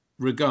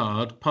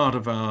 regard part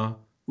of our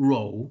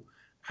role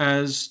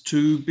as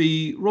to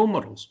be role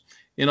models.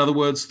 In other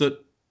words,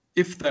 that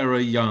if there are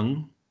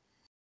young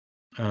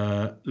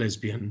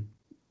lesbian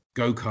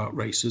go-kart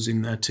racers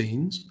in their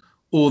teens,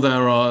 or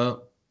there are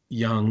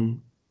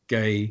young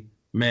gay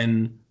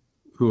men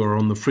who are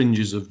on the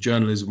fringes of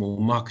journalism or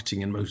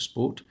marketing in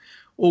motorsport,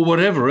 or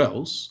whatever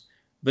else,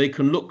 they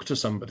can look to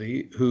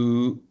somebody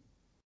who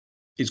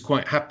is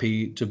quite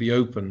happy to be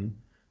open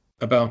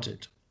about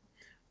it.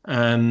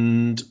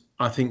 And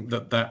I think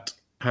that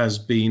has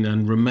been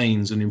and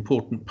remains an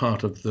important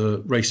part of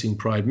the Racing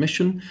Pride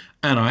mission.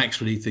 And I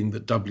actually think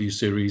that W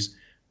Series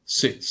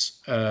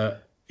sits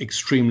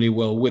extremely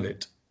well with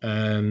it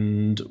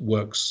and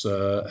works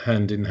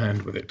hand in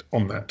hand with it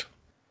on that.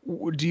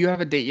 Do you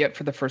have a date yet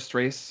for the first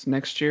race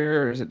next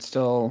year, or is it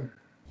still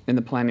in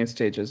the planning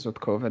stages with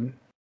COVID?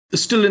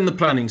 It's still in the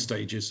planning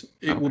stages.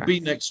 It will be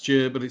next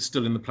year, but it's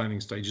still in the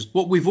planning stages.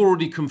 What we've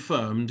already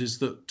confirmed is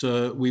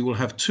that we will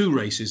have 2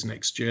 races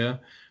next year,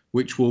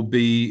 which will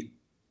be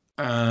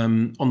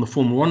on the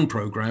Formula 1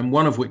 program,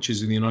 one of which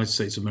is in the United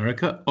States of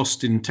America,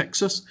 Austin,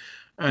 Texas,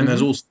 and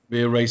there's also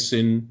be a race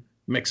in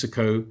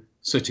Mexico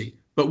City.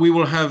 But we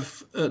will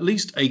have at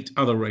least 8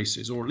 other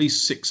races, or at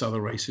least 6 other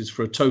races,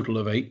 for a total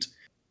of 8,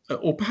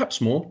 or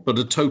perhaps more, but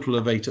a total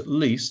of 8 at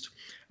least.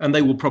 And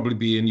they will probably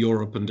be in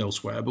Europe and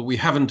elsewhere, but we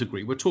haven't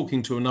agreed. We're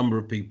talking to a number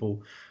of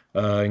people,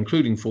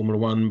 including Formula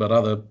 1, but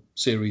other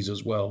series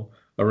as well,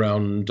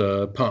 around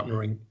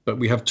partnering. But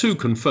we have 2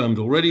 confirmed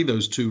already,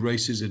 those 2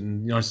 races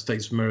in the United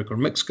States of America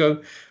and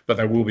Mexico, but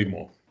there will be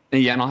more.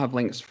 Yeah, and I'll have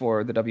links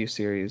for the W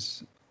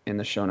Series in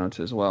the show notes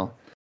as well.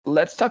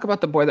 Let's talk about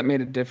The Boy That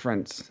Made a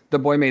Difference. The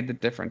Boy Made the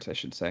Difference, I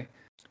should say.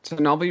 It's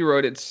a novel you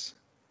wrote. Is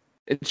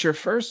it your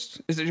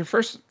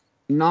first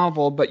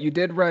novel, but you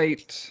did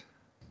write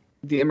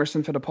the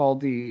Emerson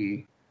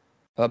Fittipaldi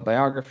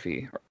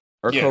biography,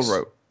 or yes,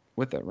 co-wrote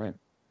with it, right?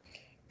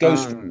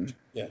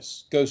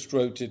 Ghost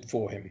wrote it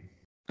for him.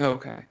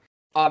 Okay.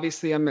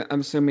 Obviously, I'm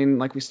assuming,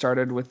 like we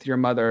started with your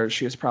mother,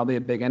 she was probably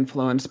a big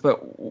influence. But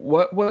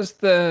what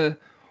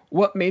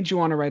made you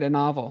want to write a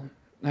novel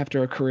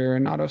after a career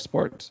in auto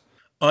sports?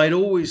 I'd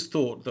always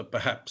thought that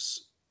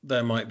perhaps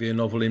there might be a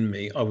novel in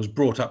me. I was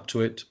brought up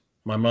to it.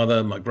 My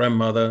mother, my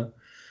grandmother,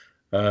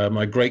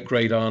 my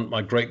great-great-aunt,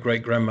 my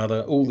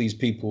great-great-grandmother, all these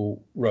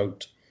people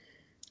wrote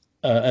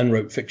and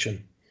wrote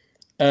fiction.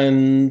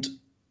 And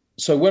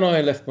so when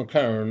I left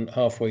McLaren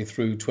halfway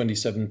through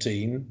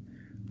 2017,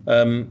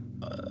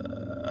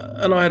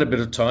 and I had a bit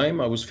of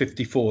time, I was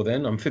 54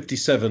 then, I'm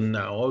 57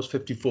 now, I was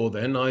 54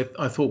 then, I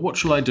thought, what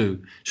shall I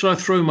do? Should I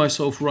throw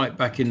myself right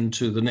back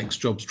into the next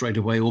job straight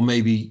away, or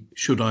maybe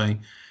should I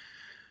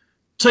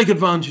take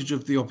advantage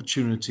of the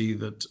opportunity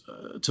that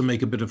to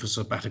make a bit of a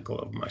sabbatical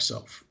of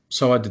myself?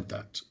 So I did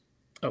that.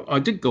 I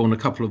did go on a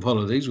couple of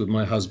holidays with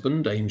my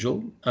husband,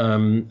 Angel,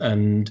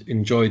 and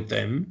enjoyed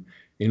them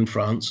in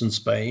France and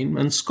Spain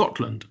and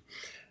Scotland.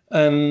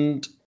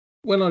 And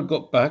when we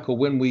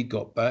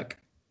got back,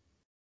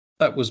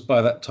 that was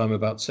by that time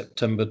about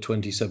September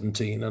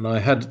 2017, and I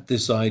had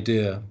this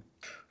idea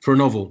for a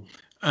novel.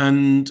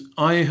 And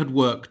I had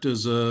worked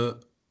as a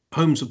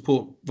home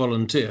support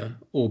volunteer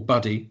or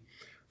buddy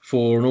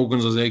for an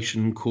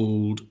organisation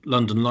called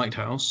London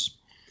Lighthouse,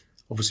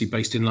 obviously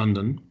based in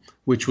London,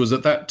 which was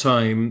at that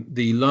time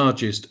the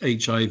largest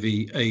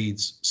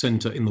HIV/AIDS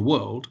centre in the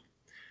world,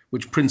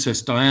 which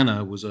Princess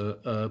Diana was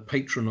a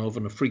patron of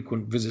and a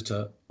frequent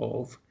visitor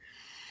of.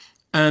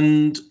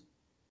 And,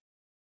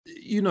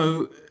 you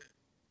know,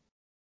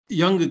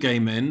 younger gay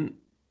men,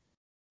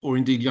 or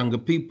indeed younger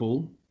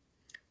people,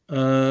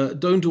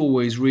 don't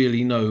always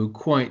really know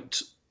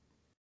quite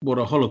what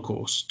a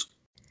Holocaust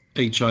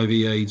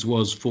HIV/AIDS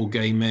was for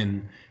gay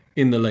men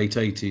in the late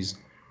 80s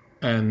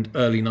and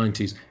early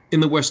 90s. In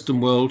the Western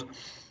world,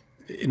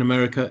 in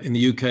America, in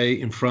the UK,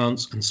 in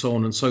France, and so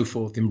on and so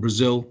forth, in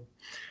Brazil.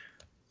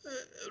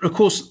 Of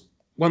course,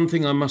 one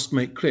thing I must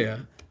make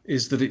clear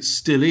is that it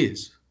still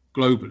is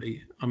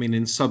globally. I mean,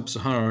 in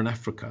sub-Saharan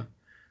Africa,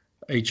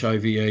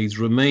 HIV/AIDS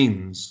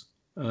remains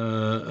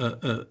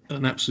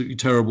an absolutely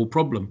terrible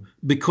problem,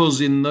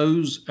 because in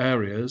those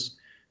areas,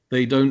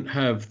 they don't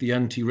have the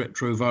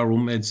antiretroviral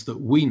meds that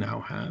we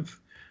now have,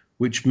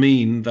 which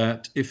mean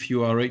that if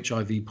you are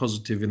HIV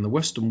positive in the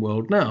Western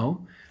world now,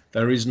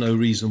 there is no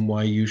reason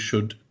why you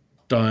should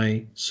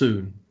die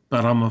soon.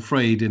 But I'm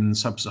afraid in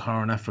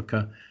sub-Saharan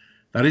Africa,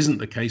 that isn't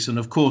the case. And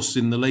of course,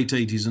 in the late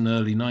 80s and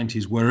early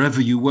 90s, wherever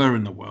you were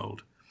in the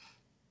world,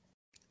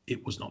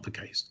 it was not the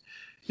case.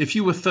 If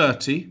you were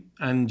 30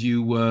 and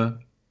you were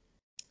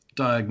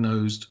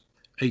diagnosed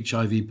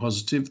HIV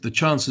positive, the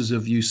chances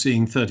of you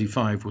seeing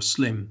 35 were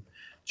slim.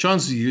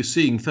 Chances of you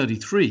seeing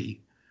 33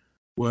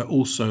 were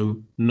also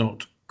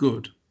not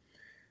good.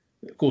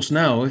 Of course,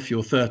 now, if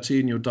you're 30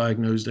 and you're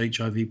diagnosed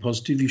HIV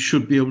positive, you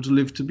should be able to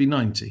live to be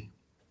 90.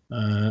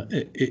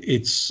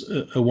 It's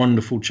a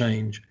wonderful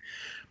change.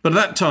 But at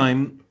that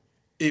time,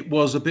 it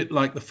was a bit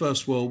like the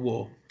First World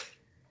War,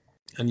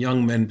 and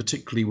young men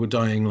particularly were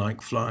dying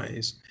like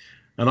flies.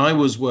 And I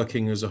was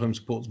working as a home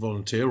support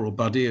volunteer, or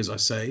buddy, as I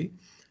say,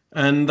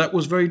 and that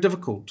was very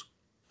difficult.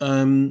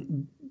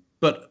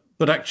 But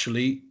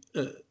actually,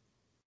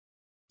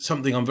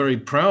 something I'm very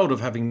proud of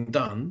having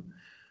done.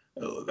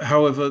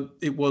 However,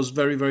 it was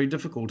very, very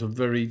difficult and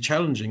very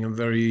challenging and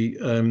very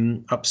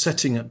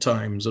upsetting at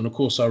times. And of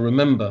course, I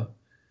remember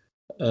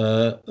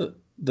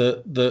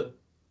the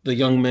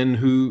young men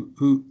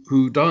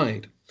who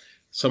died,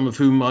 some of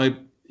whom I,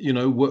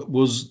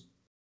 was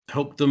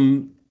helped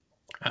them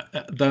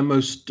at their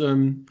most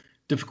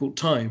difficult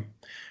time.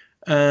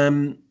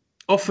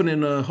 Often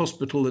in a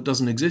hospital that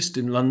doesn't exist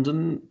in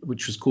London,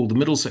 which was called the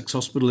Middlesex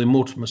Hospital in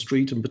Mortimer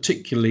Street, and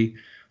particularly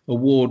a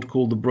ward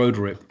called the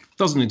Broderick.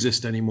 Doesn't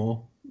exist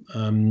anymore,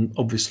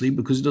 obviously,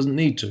 because it doesn't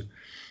need to,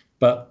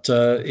 but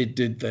it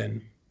did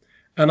then.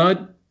 And I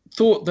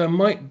thought there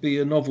might be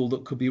a novel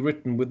that could be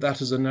written with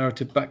that as a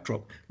narrative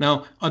backdrop.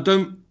 Now,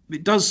 I'm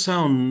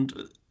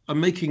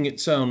making it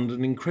sound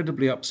an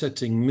incredibly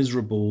upsetting,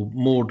 miserable,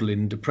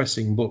 maudlin,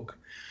 depressing book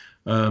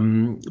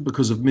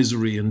because of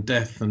misery and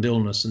death and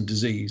illness and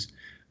disease.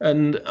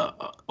 And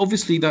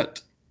obviously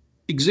that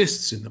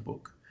exists in the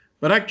book.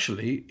 But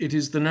actually, it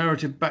is the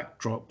narrative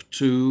backdrop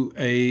to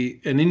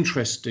an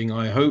interesting,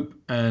 I hope,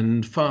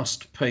 and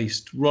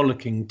fast-paced,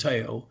 rollicking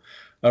tale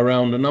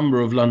around a number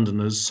of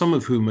Londoners, some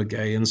of whom are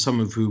gay and some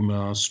of whom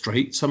are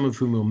straight, some of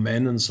whom are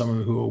men and some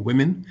of whom are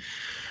women,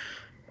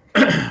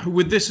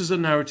 with this as a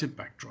narrative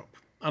backdrop.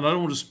 And I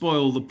don't want to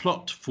spoil the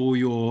plot for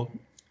your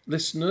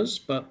listeners,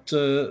 but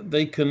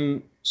they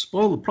can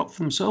spoil the plot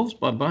for themselves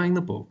by buying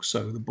the book.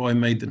 So The Boy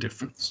Made the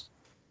Difference.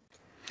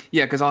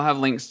 Yeah, because I'll have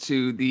links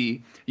to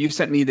you've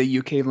sent me the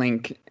UK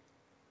link,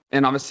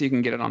 and obviously you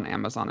can get it on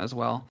Amazon as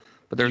well.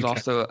 But there's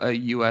also a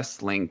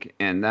US link,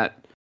 and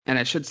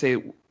I should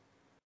say,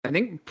 I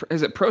think,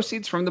 is it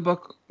proceeds from the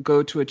book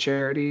go to a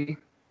charity?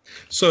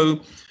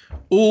 So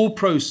all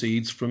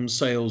proceeds from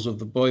sales of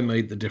The Boy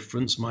Made the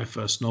Difference, my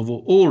first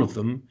novel, all of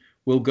them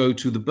will go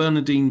to the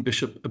Bernardine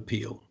Bishop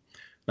Appeal.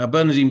 Now,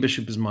 Bernardine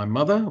Bishop is my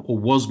mother, or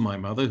was my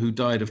mother, who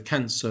died of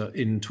cancer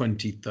in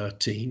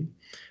 2013.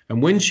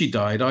 And when she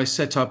died, I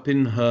set up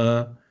in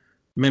her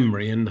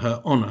memory and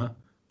her honour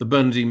the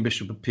Bernardine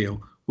Bishop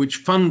Appeal,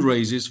 which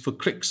fundraises for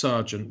Click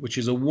Sargent, which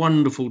is a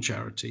wonderful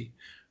charity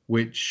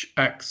which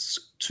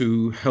acts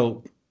to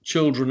help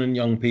children and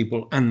young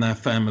people and their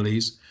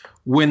families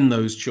when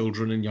those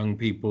children and young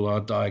people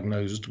are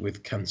diagnosed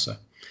with cancer.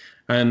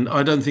 And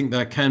I don't think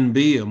there can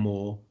be a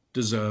more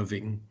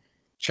deserving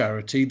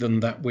charity than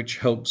that which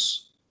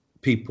helps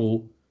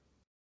people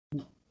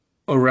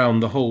around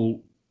the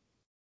whole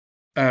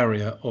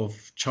area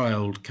of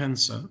child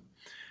cancer.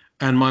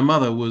 And my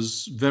mother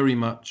was very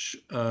much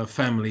a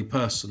family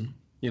person,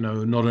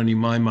 not only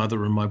my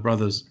mother and my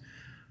brother's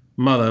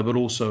mother, but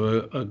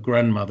also a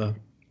grandmother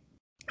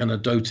and a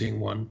doting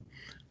one.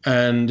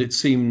 And it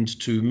seemed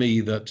to me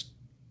that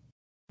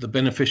the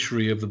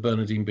beneficiary of the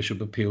Bernardine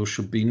Bishop Appeal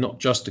should be not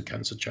just a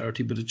cancer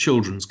charity, but a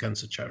children's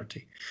cancer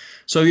charity.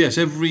 So yes,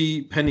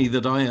 every penny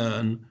that I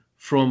earn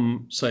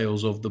from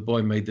sales of The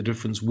Boy Made the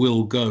Difference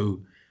will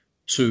go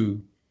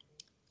to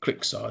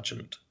Crick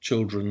Sargent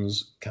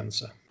Children's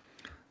Cancer.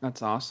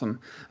 That's awesome.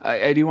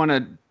 I do want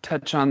to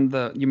touch on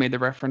you made the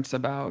reference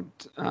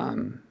about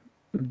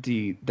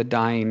the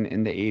dying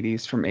in the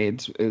 80s from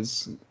AIDS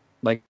is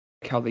like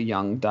how the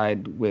young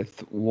died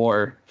with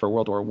war for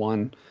World War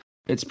I.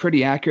 It's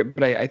pretty accurate,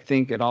 but I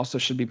think it also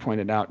should be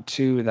pointed out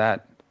too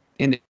that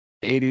in the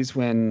 80s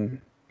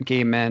when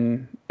gay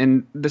men,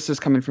 and this is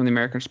coming from the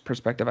American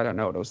perspective, I don't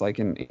know what it was like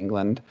in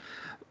England,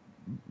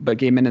 but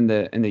gay men in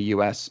the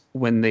US,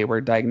 when they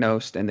were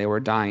diagnosed and they were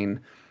dying,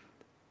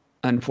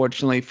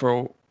 fortunately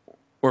for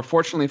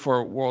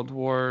World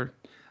War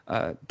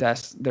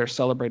deaths, they're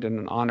celebrated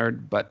and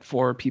honored, but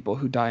for people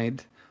who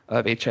died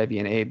of HIV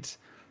and AIDS,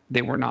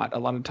 they were not. A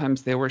lot of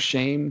times they were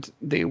shamed,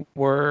 they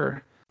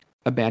were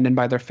abandoned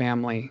by their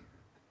family.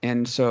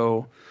 And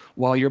so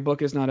while your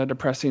book is not a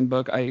depressing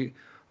book, I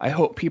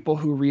hope people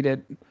who read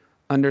it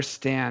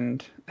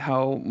understand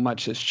how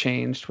much has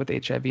changed with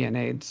HIV and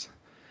AIDS.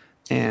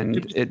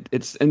 And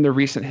it's in the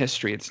recent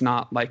history. It's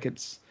not like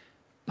it's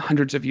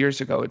hundreds of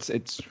years ago.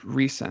 It's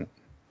recent.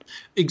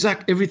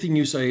 Everything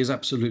you say is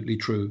absolutely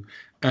true.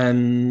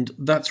 And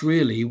that's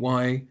really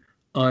why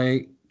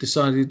I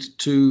decided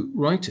to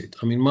write it.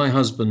 I mean, my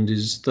husband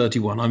is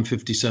 31, I'm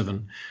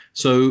 57.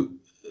 So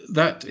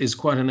that is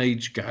quite an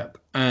age gap.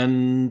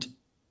 And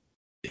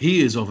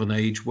he is of an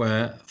age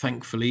where,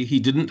 thankfully, he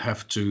didn't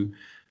have to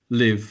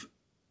live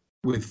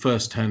with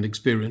first-hand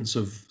experience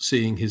of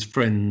seeing his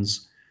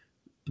friends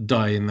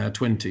die in their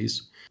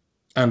 20s.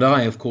 And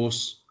I, of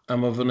course,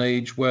 am of an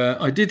age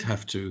where I did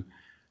have to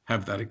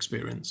have that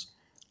experience.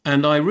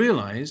 And I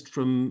realized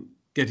from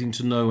getting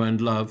to know and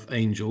love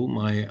Angel,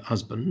 my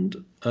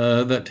husband,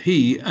 that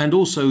he and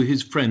also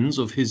his friends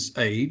of his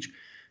age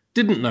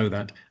didn't know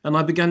that. And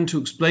I began to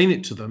explain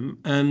it to them,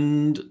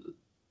 and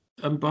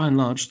by and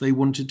large, they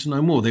wanted to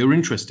know more. They were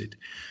interested.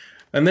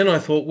 And then I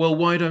thought, well,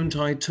 why don't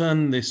I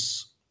turn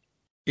this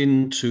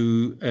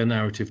into a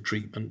narrative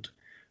treatment,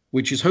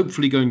 which is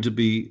hopefully going to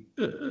be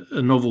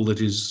a novel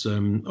that is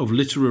of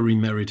literary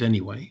merit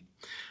anyway,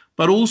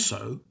 but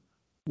also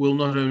will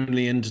not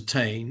only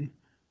entertain,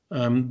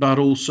 but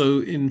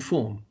also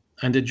inform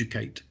and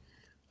educate.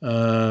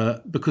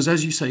 Because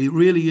as you say, it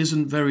really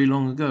isn't very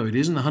long ago. It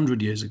isn't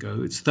 100 years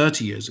ago. It's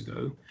 30 years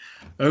ago,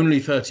 only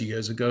 30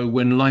 years ago,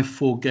 when life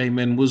for gay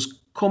men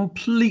was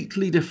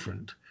completely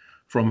different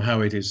from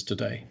how it is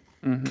today.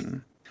 Mm-hmm.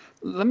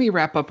 Let me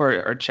wrap up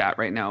our chat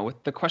right now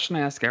with the question I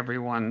ask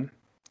everyone.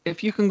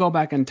 If you can go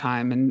back in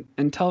time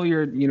and tell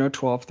your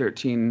 12,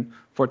 13,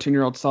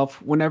 14-year-old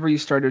self, whenever you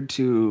started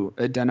to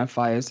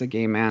identify as a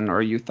gay man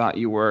or you thought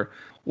you were,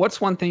 what's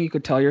one thing you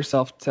could tell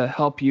yourself to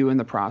help you in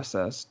the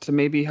process, to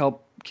maybe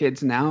help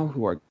kids now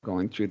who are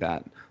going through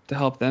that, to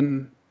help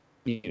them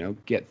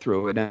get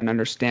through it and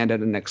understand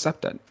it and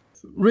accept it?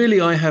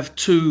 Really, I have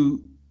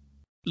two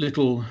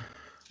little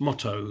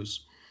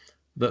mottos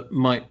that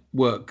might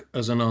work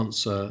as an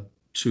answer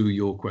to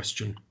your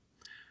question.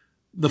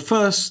 The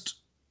first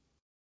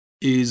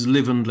is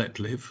live and let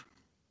live.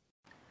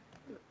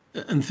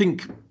 And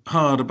think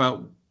hard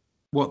about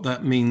what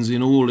that means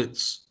in all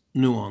its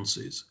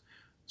nuances.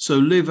 So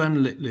live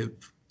and let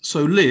live.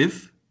 So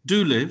live,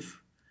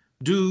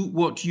 do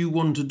what you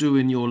want to do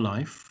in your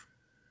life,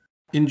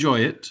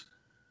 enjoy it,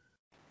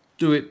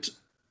 do it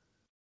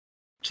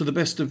to the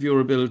best of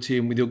your ability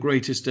and with your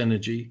greatest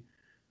energy.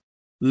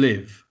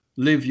 Live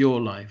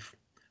your life,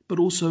 but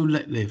also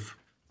let live.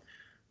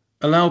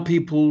 Allow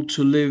people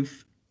to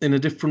live in a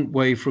different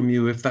way from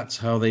you if that's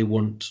how they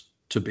want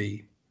to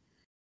be.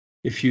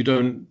 If you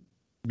don't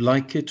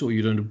like it, or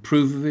you don't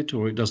approve of it,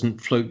 or it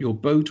doesn't float your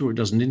boat, or it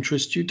doesn't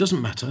interest you, it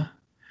doesn't matter.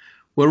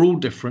 We're all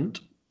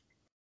different.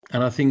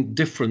 And I think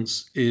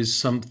difference is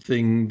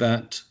something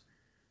that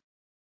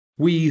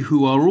we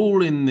who are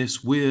all in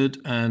this weird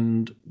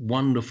and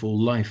wonderful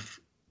life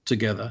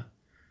together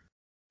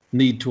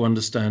need to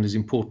understand is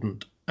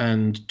important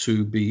and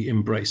to be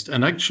embraced.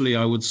 And actually,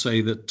 I would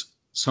say that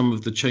some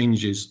of the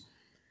changes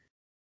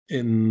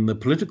in the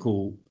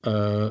political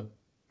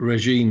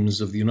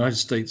regimes of the United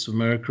States of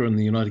America and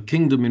the United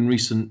Kingdom in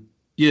recent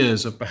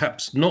years have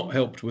perhaps not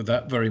helped with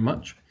that very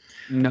much.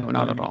 No,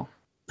 not at all.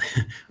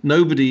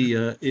 Nobody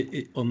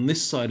on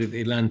this side of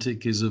the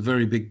Atlantic is a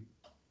very big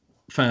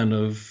fan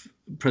of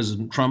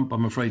President Trump,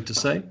 I'm afraid to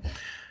say.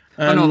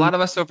 No, a lot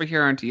of us over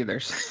here aren't either.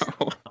 So.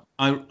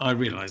 I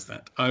realize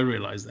that.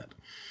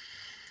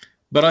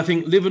 But I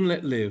think live and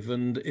let live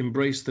and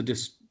embrace the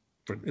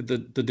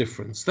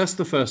difference. That's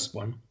the first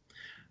one.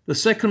 The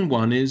second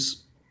one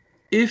is,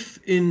 if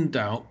in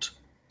doubt,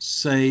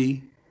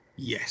 say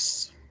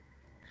yes.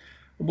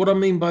 What I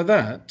mean by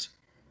that,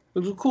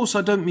 but of course,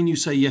 I don't mean you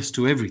say yes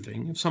to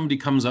everything. If somebody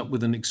comes up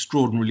with an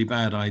extraordinarily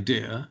bad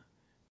idea,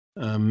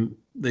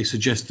 they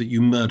suggest that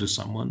you murder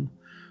someone,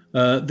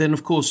 then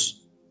of course,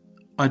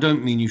 I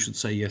don't mean you should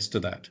say yes to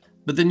that.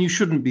 But then you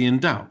shouldn't be in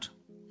doubt,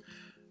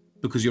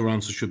 because your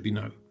answer should be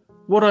no.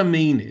 what I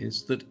mean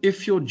is that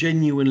if you're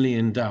genuinely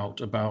in doubt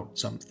about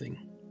something,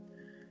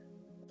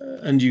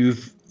 and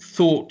you've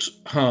thought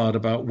hard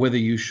about whether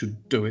you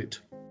should do it,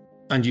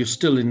 and you're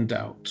still in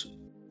doubt,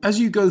 as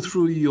you go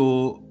through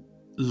your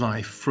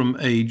life from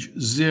age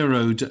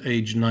 0 to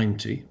age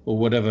 90, or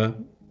whatever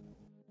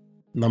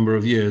number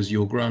of years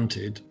you're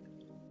granted,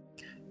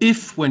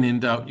 if when in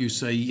doubt you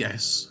say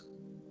yes,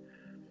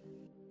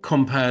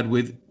 compared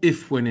with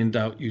if when in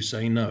doubt you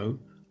say no,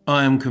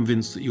 I am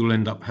convinced that you'll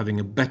end up having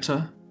a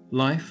better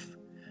life,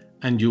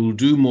 and you'll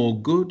do more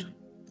good,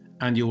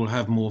 and you will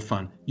have more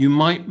fun. You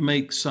might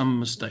make some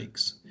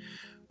mistakes,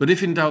 but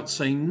if in doubt,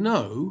 say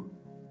no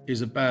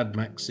is a bad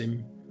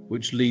maxim,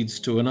 which leads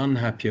to an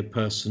unhappier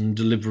person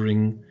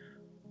delivering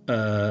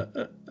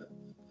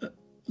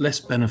less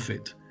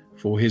benefit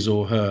for his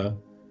or her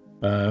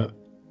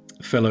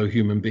fellow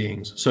human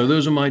beings. So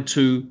those are my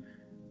two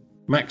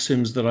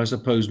maxims that I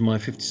suppose my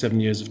 57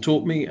 years have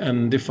taught me,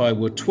 and if I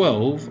were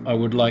 12, I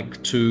would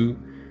like to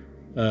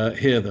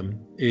hear them,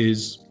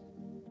 is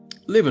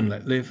live and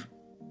let live,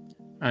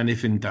 and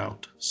if in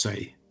doubt,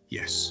 say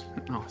yes.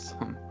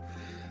 Awesome.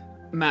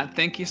 Matt,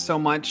 thank you so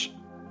much.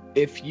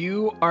 If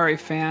you are a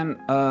fan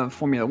of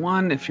Formula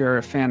One, if you're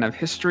a fan of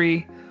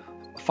history,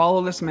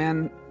 follow this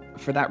man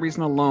for that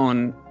reason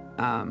alone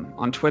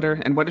on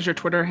Twitter. And what is your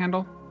Twitter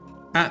handle?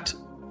 At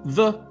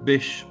the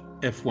Bish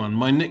F1.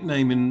 My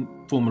nickname in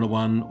Formula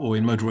One or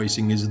in motor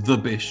racing is The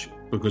Bish,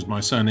 because my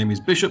surname is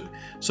Bishop.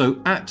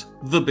 So at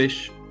the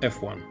Bish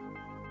F1.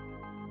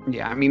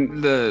 Yeah, I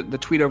mean, the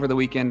tweet over the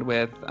weekend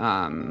with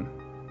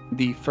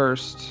the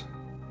first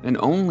and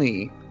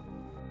only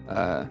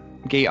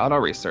gay auto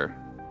racer.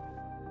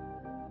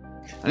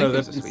 No,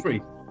 there's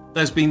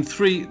been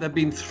three. There've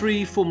been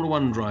three Formula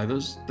One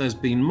drivers. There's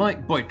been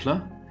Mike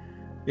Beutler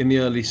in the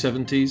early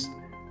 70s.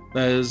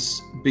 There's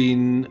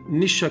been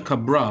Nisha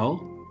Cabral,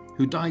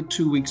 who died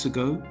 2 weeks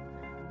ago,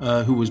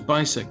 who was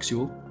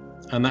bisexual,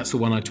 and that's the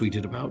one I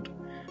tweeted about.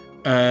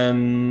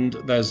 And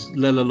there's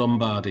Lella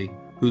Lombardi,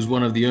 who's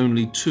one of the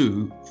only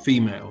two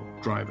female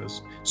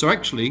drivers. So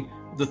actually,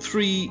 the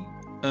three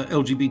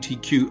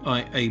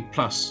LGBTQIA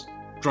plus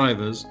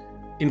drivers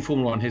in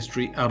Formula One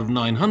history out of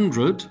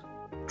 900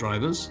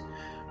 drivers,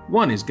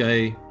 one is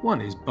gay,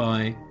 one is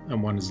bi,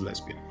 and one is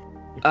lesbian.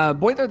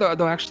 Beutler,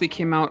 though, actually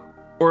came out,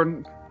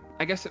 or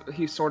I guess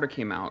he sort of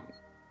came out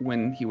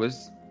when he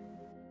was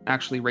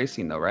actually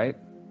racing, though, right?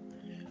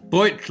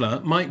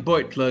 Mike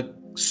Beutler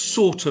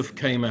sort of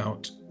came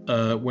out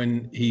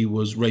when he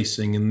was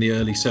racing in the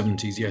early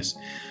 70s, yes.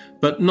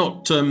 But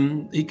not,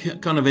 he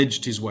kind of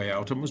edged his way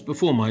out. It was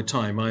before my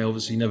time. I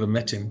obviously never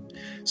met him.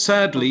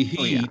 Sadly,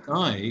 he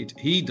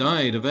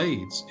died of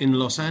AIDS in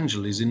Los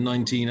Angeles in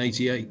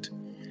 1988.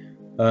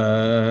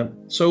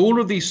 So all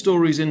of these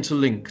stories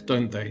interlink,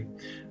 don't they?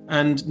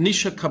 And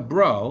Nisha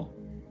Cabral,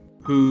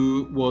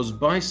 who was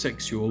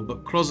bisexual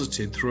but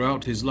closeted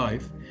throughout his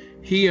life,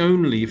 he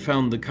only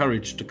found the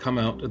courage to come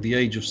out at the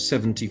age of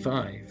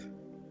 75.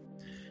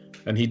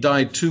 And he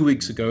died 2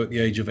 weeks ago at the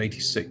age of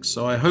 86.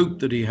 So I hope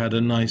that he had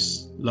a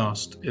nice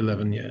last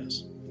 11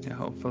 years. Yeah,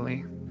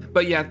 hopefully.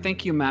 But yeah,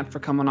 thank you, Matt, for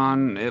coming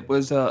on. It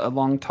was a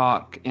long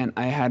talk, and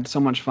I had so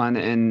much fun,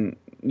 and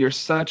you're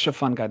such a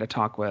fun guy to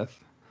talk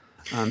with.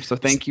 So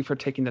thank you for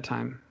taking the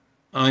time.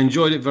 I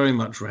enjoyed it very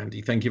much,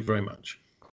 Randy. Thank you very much.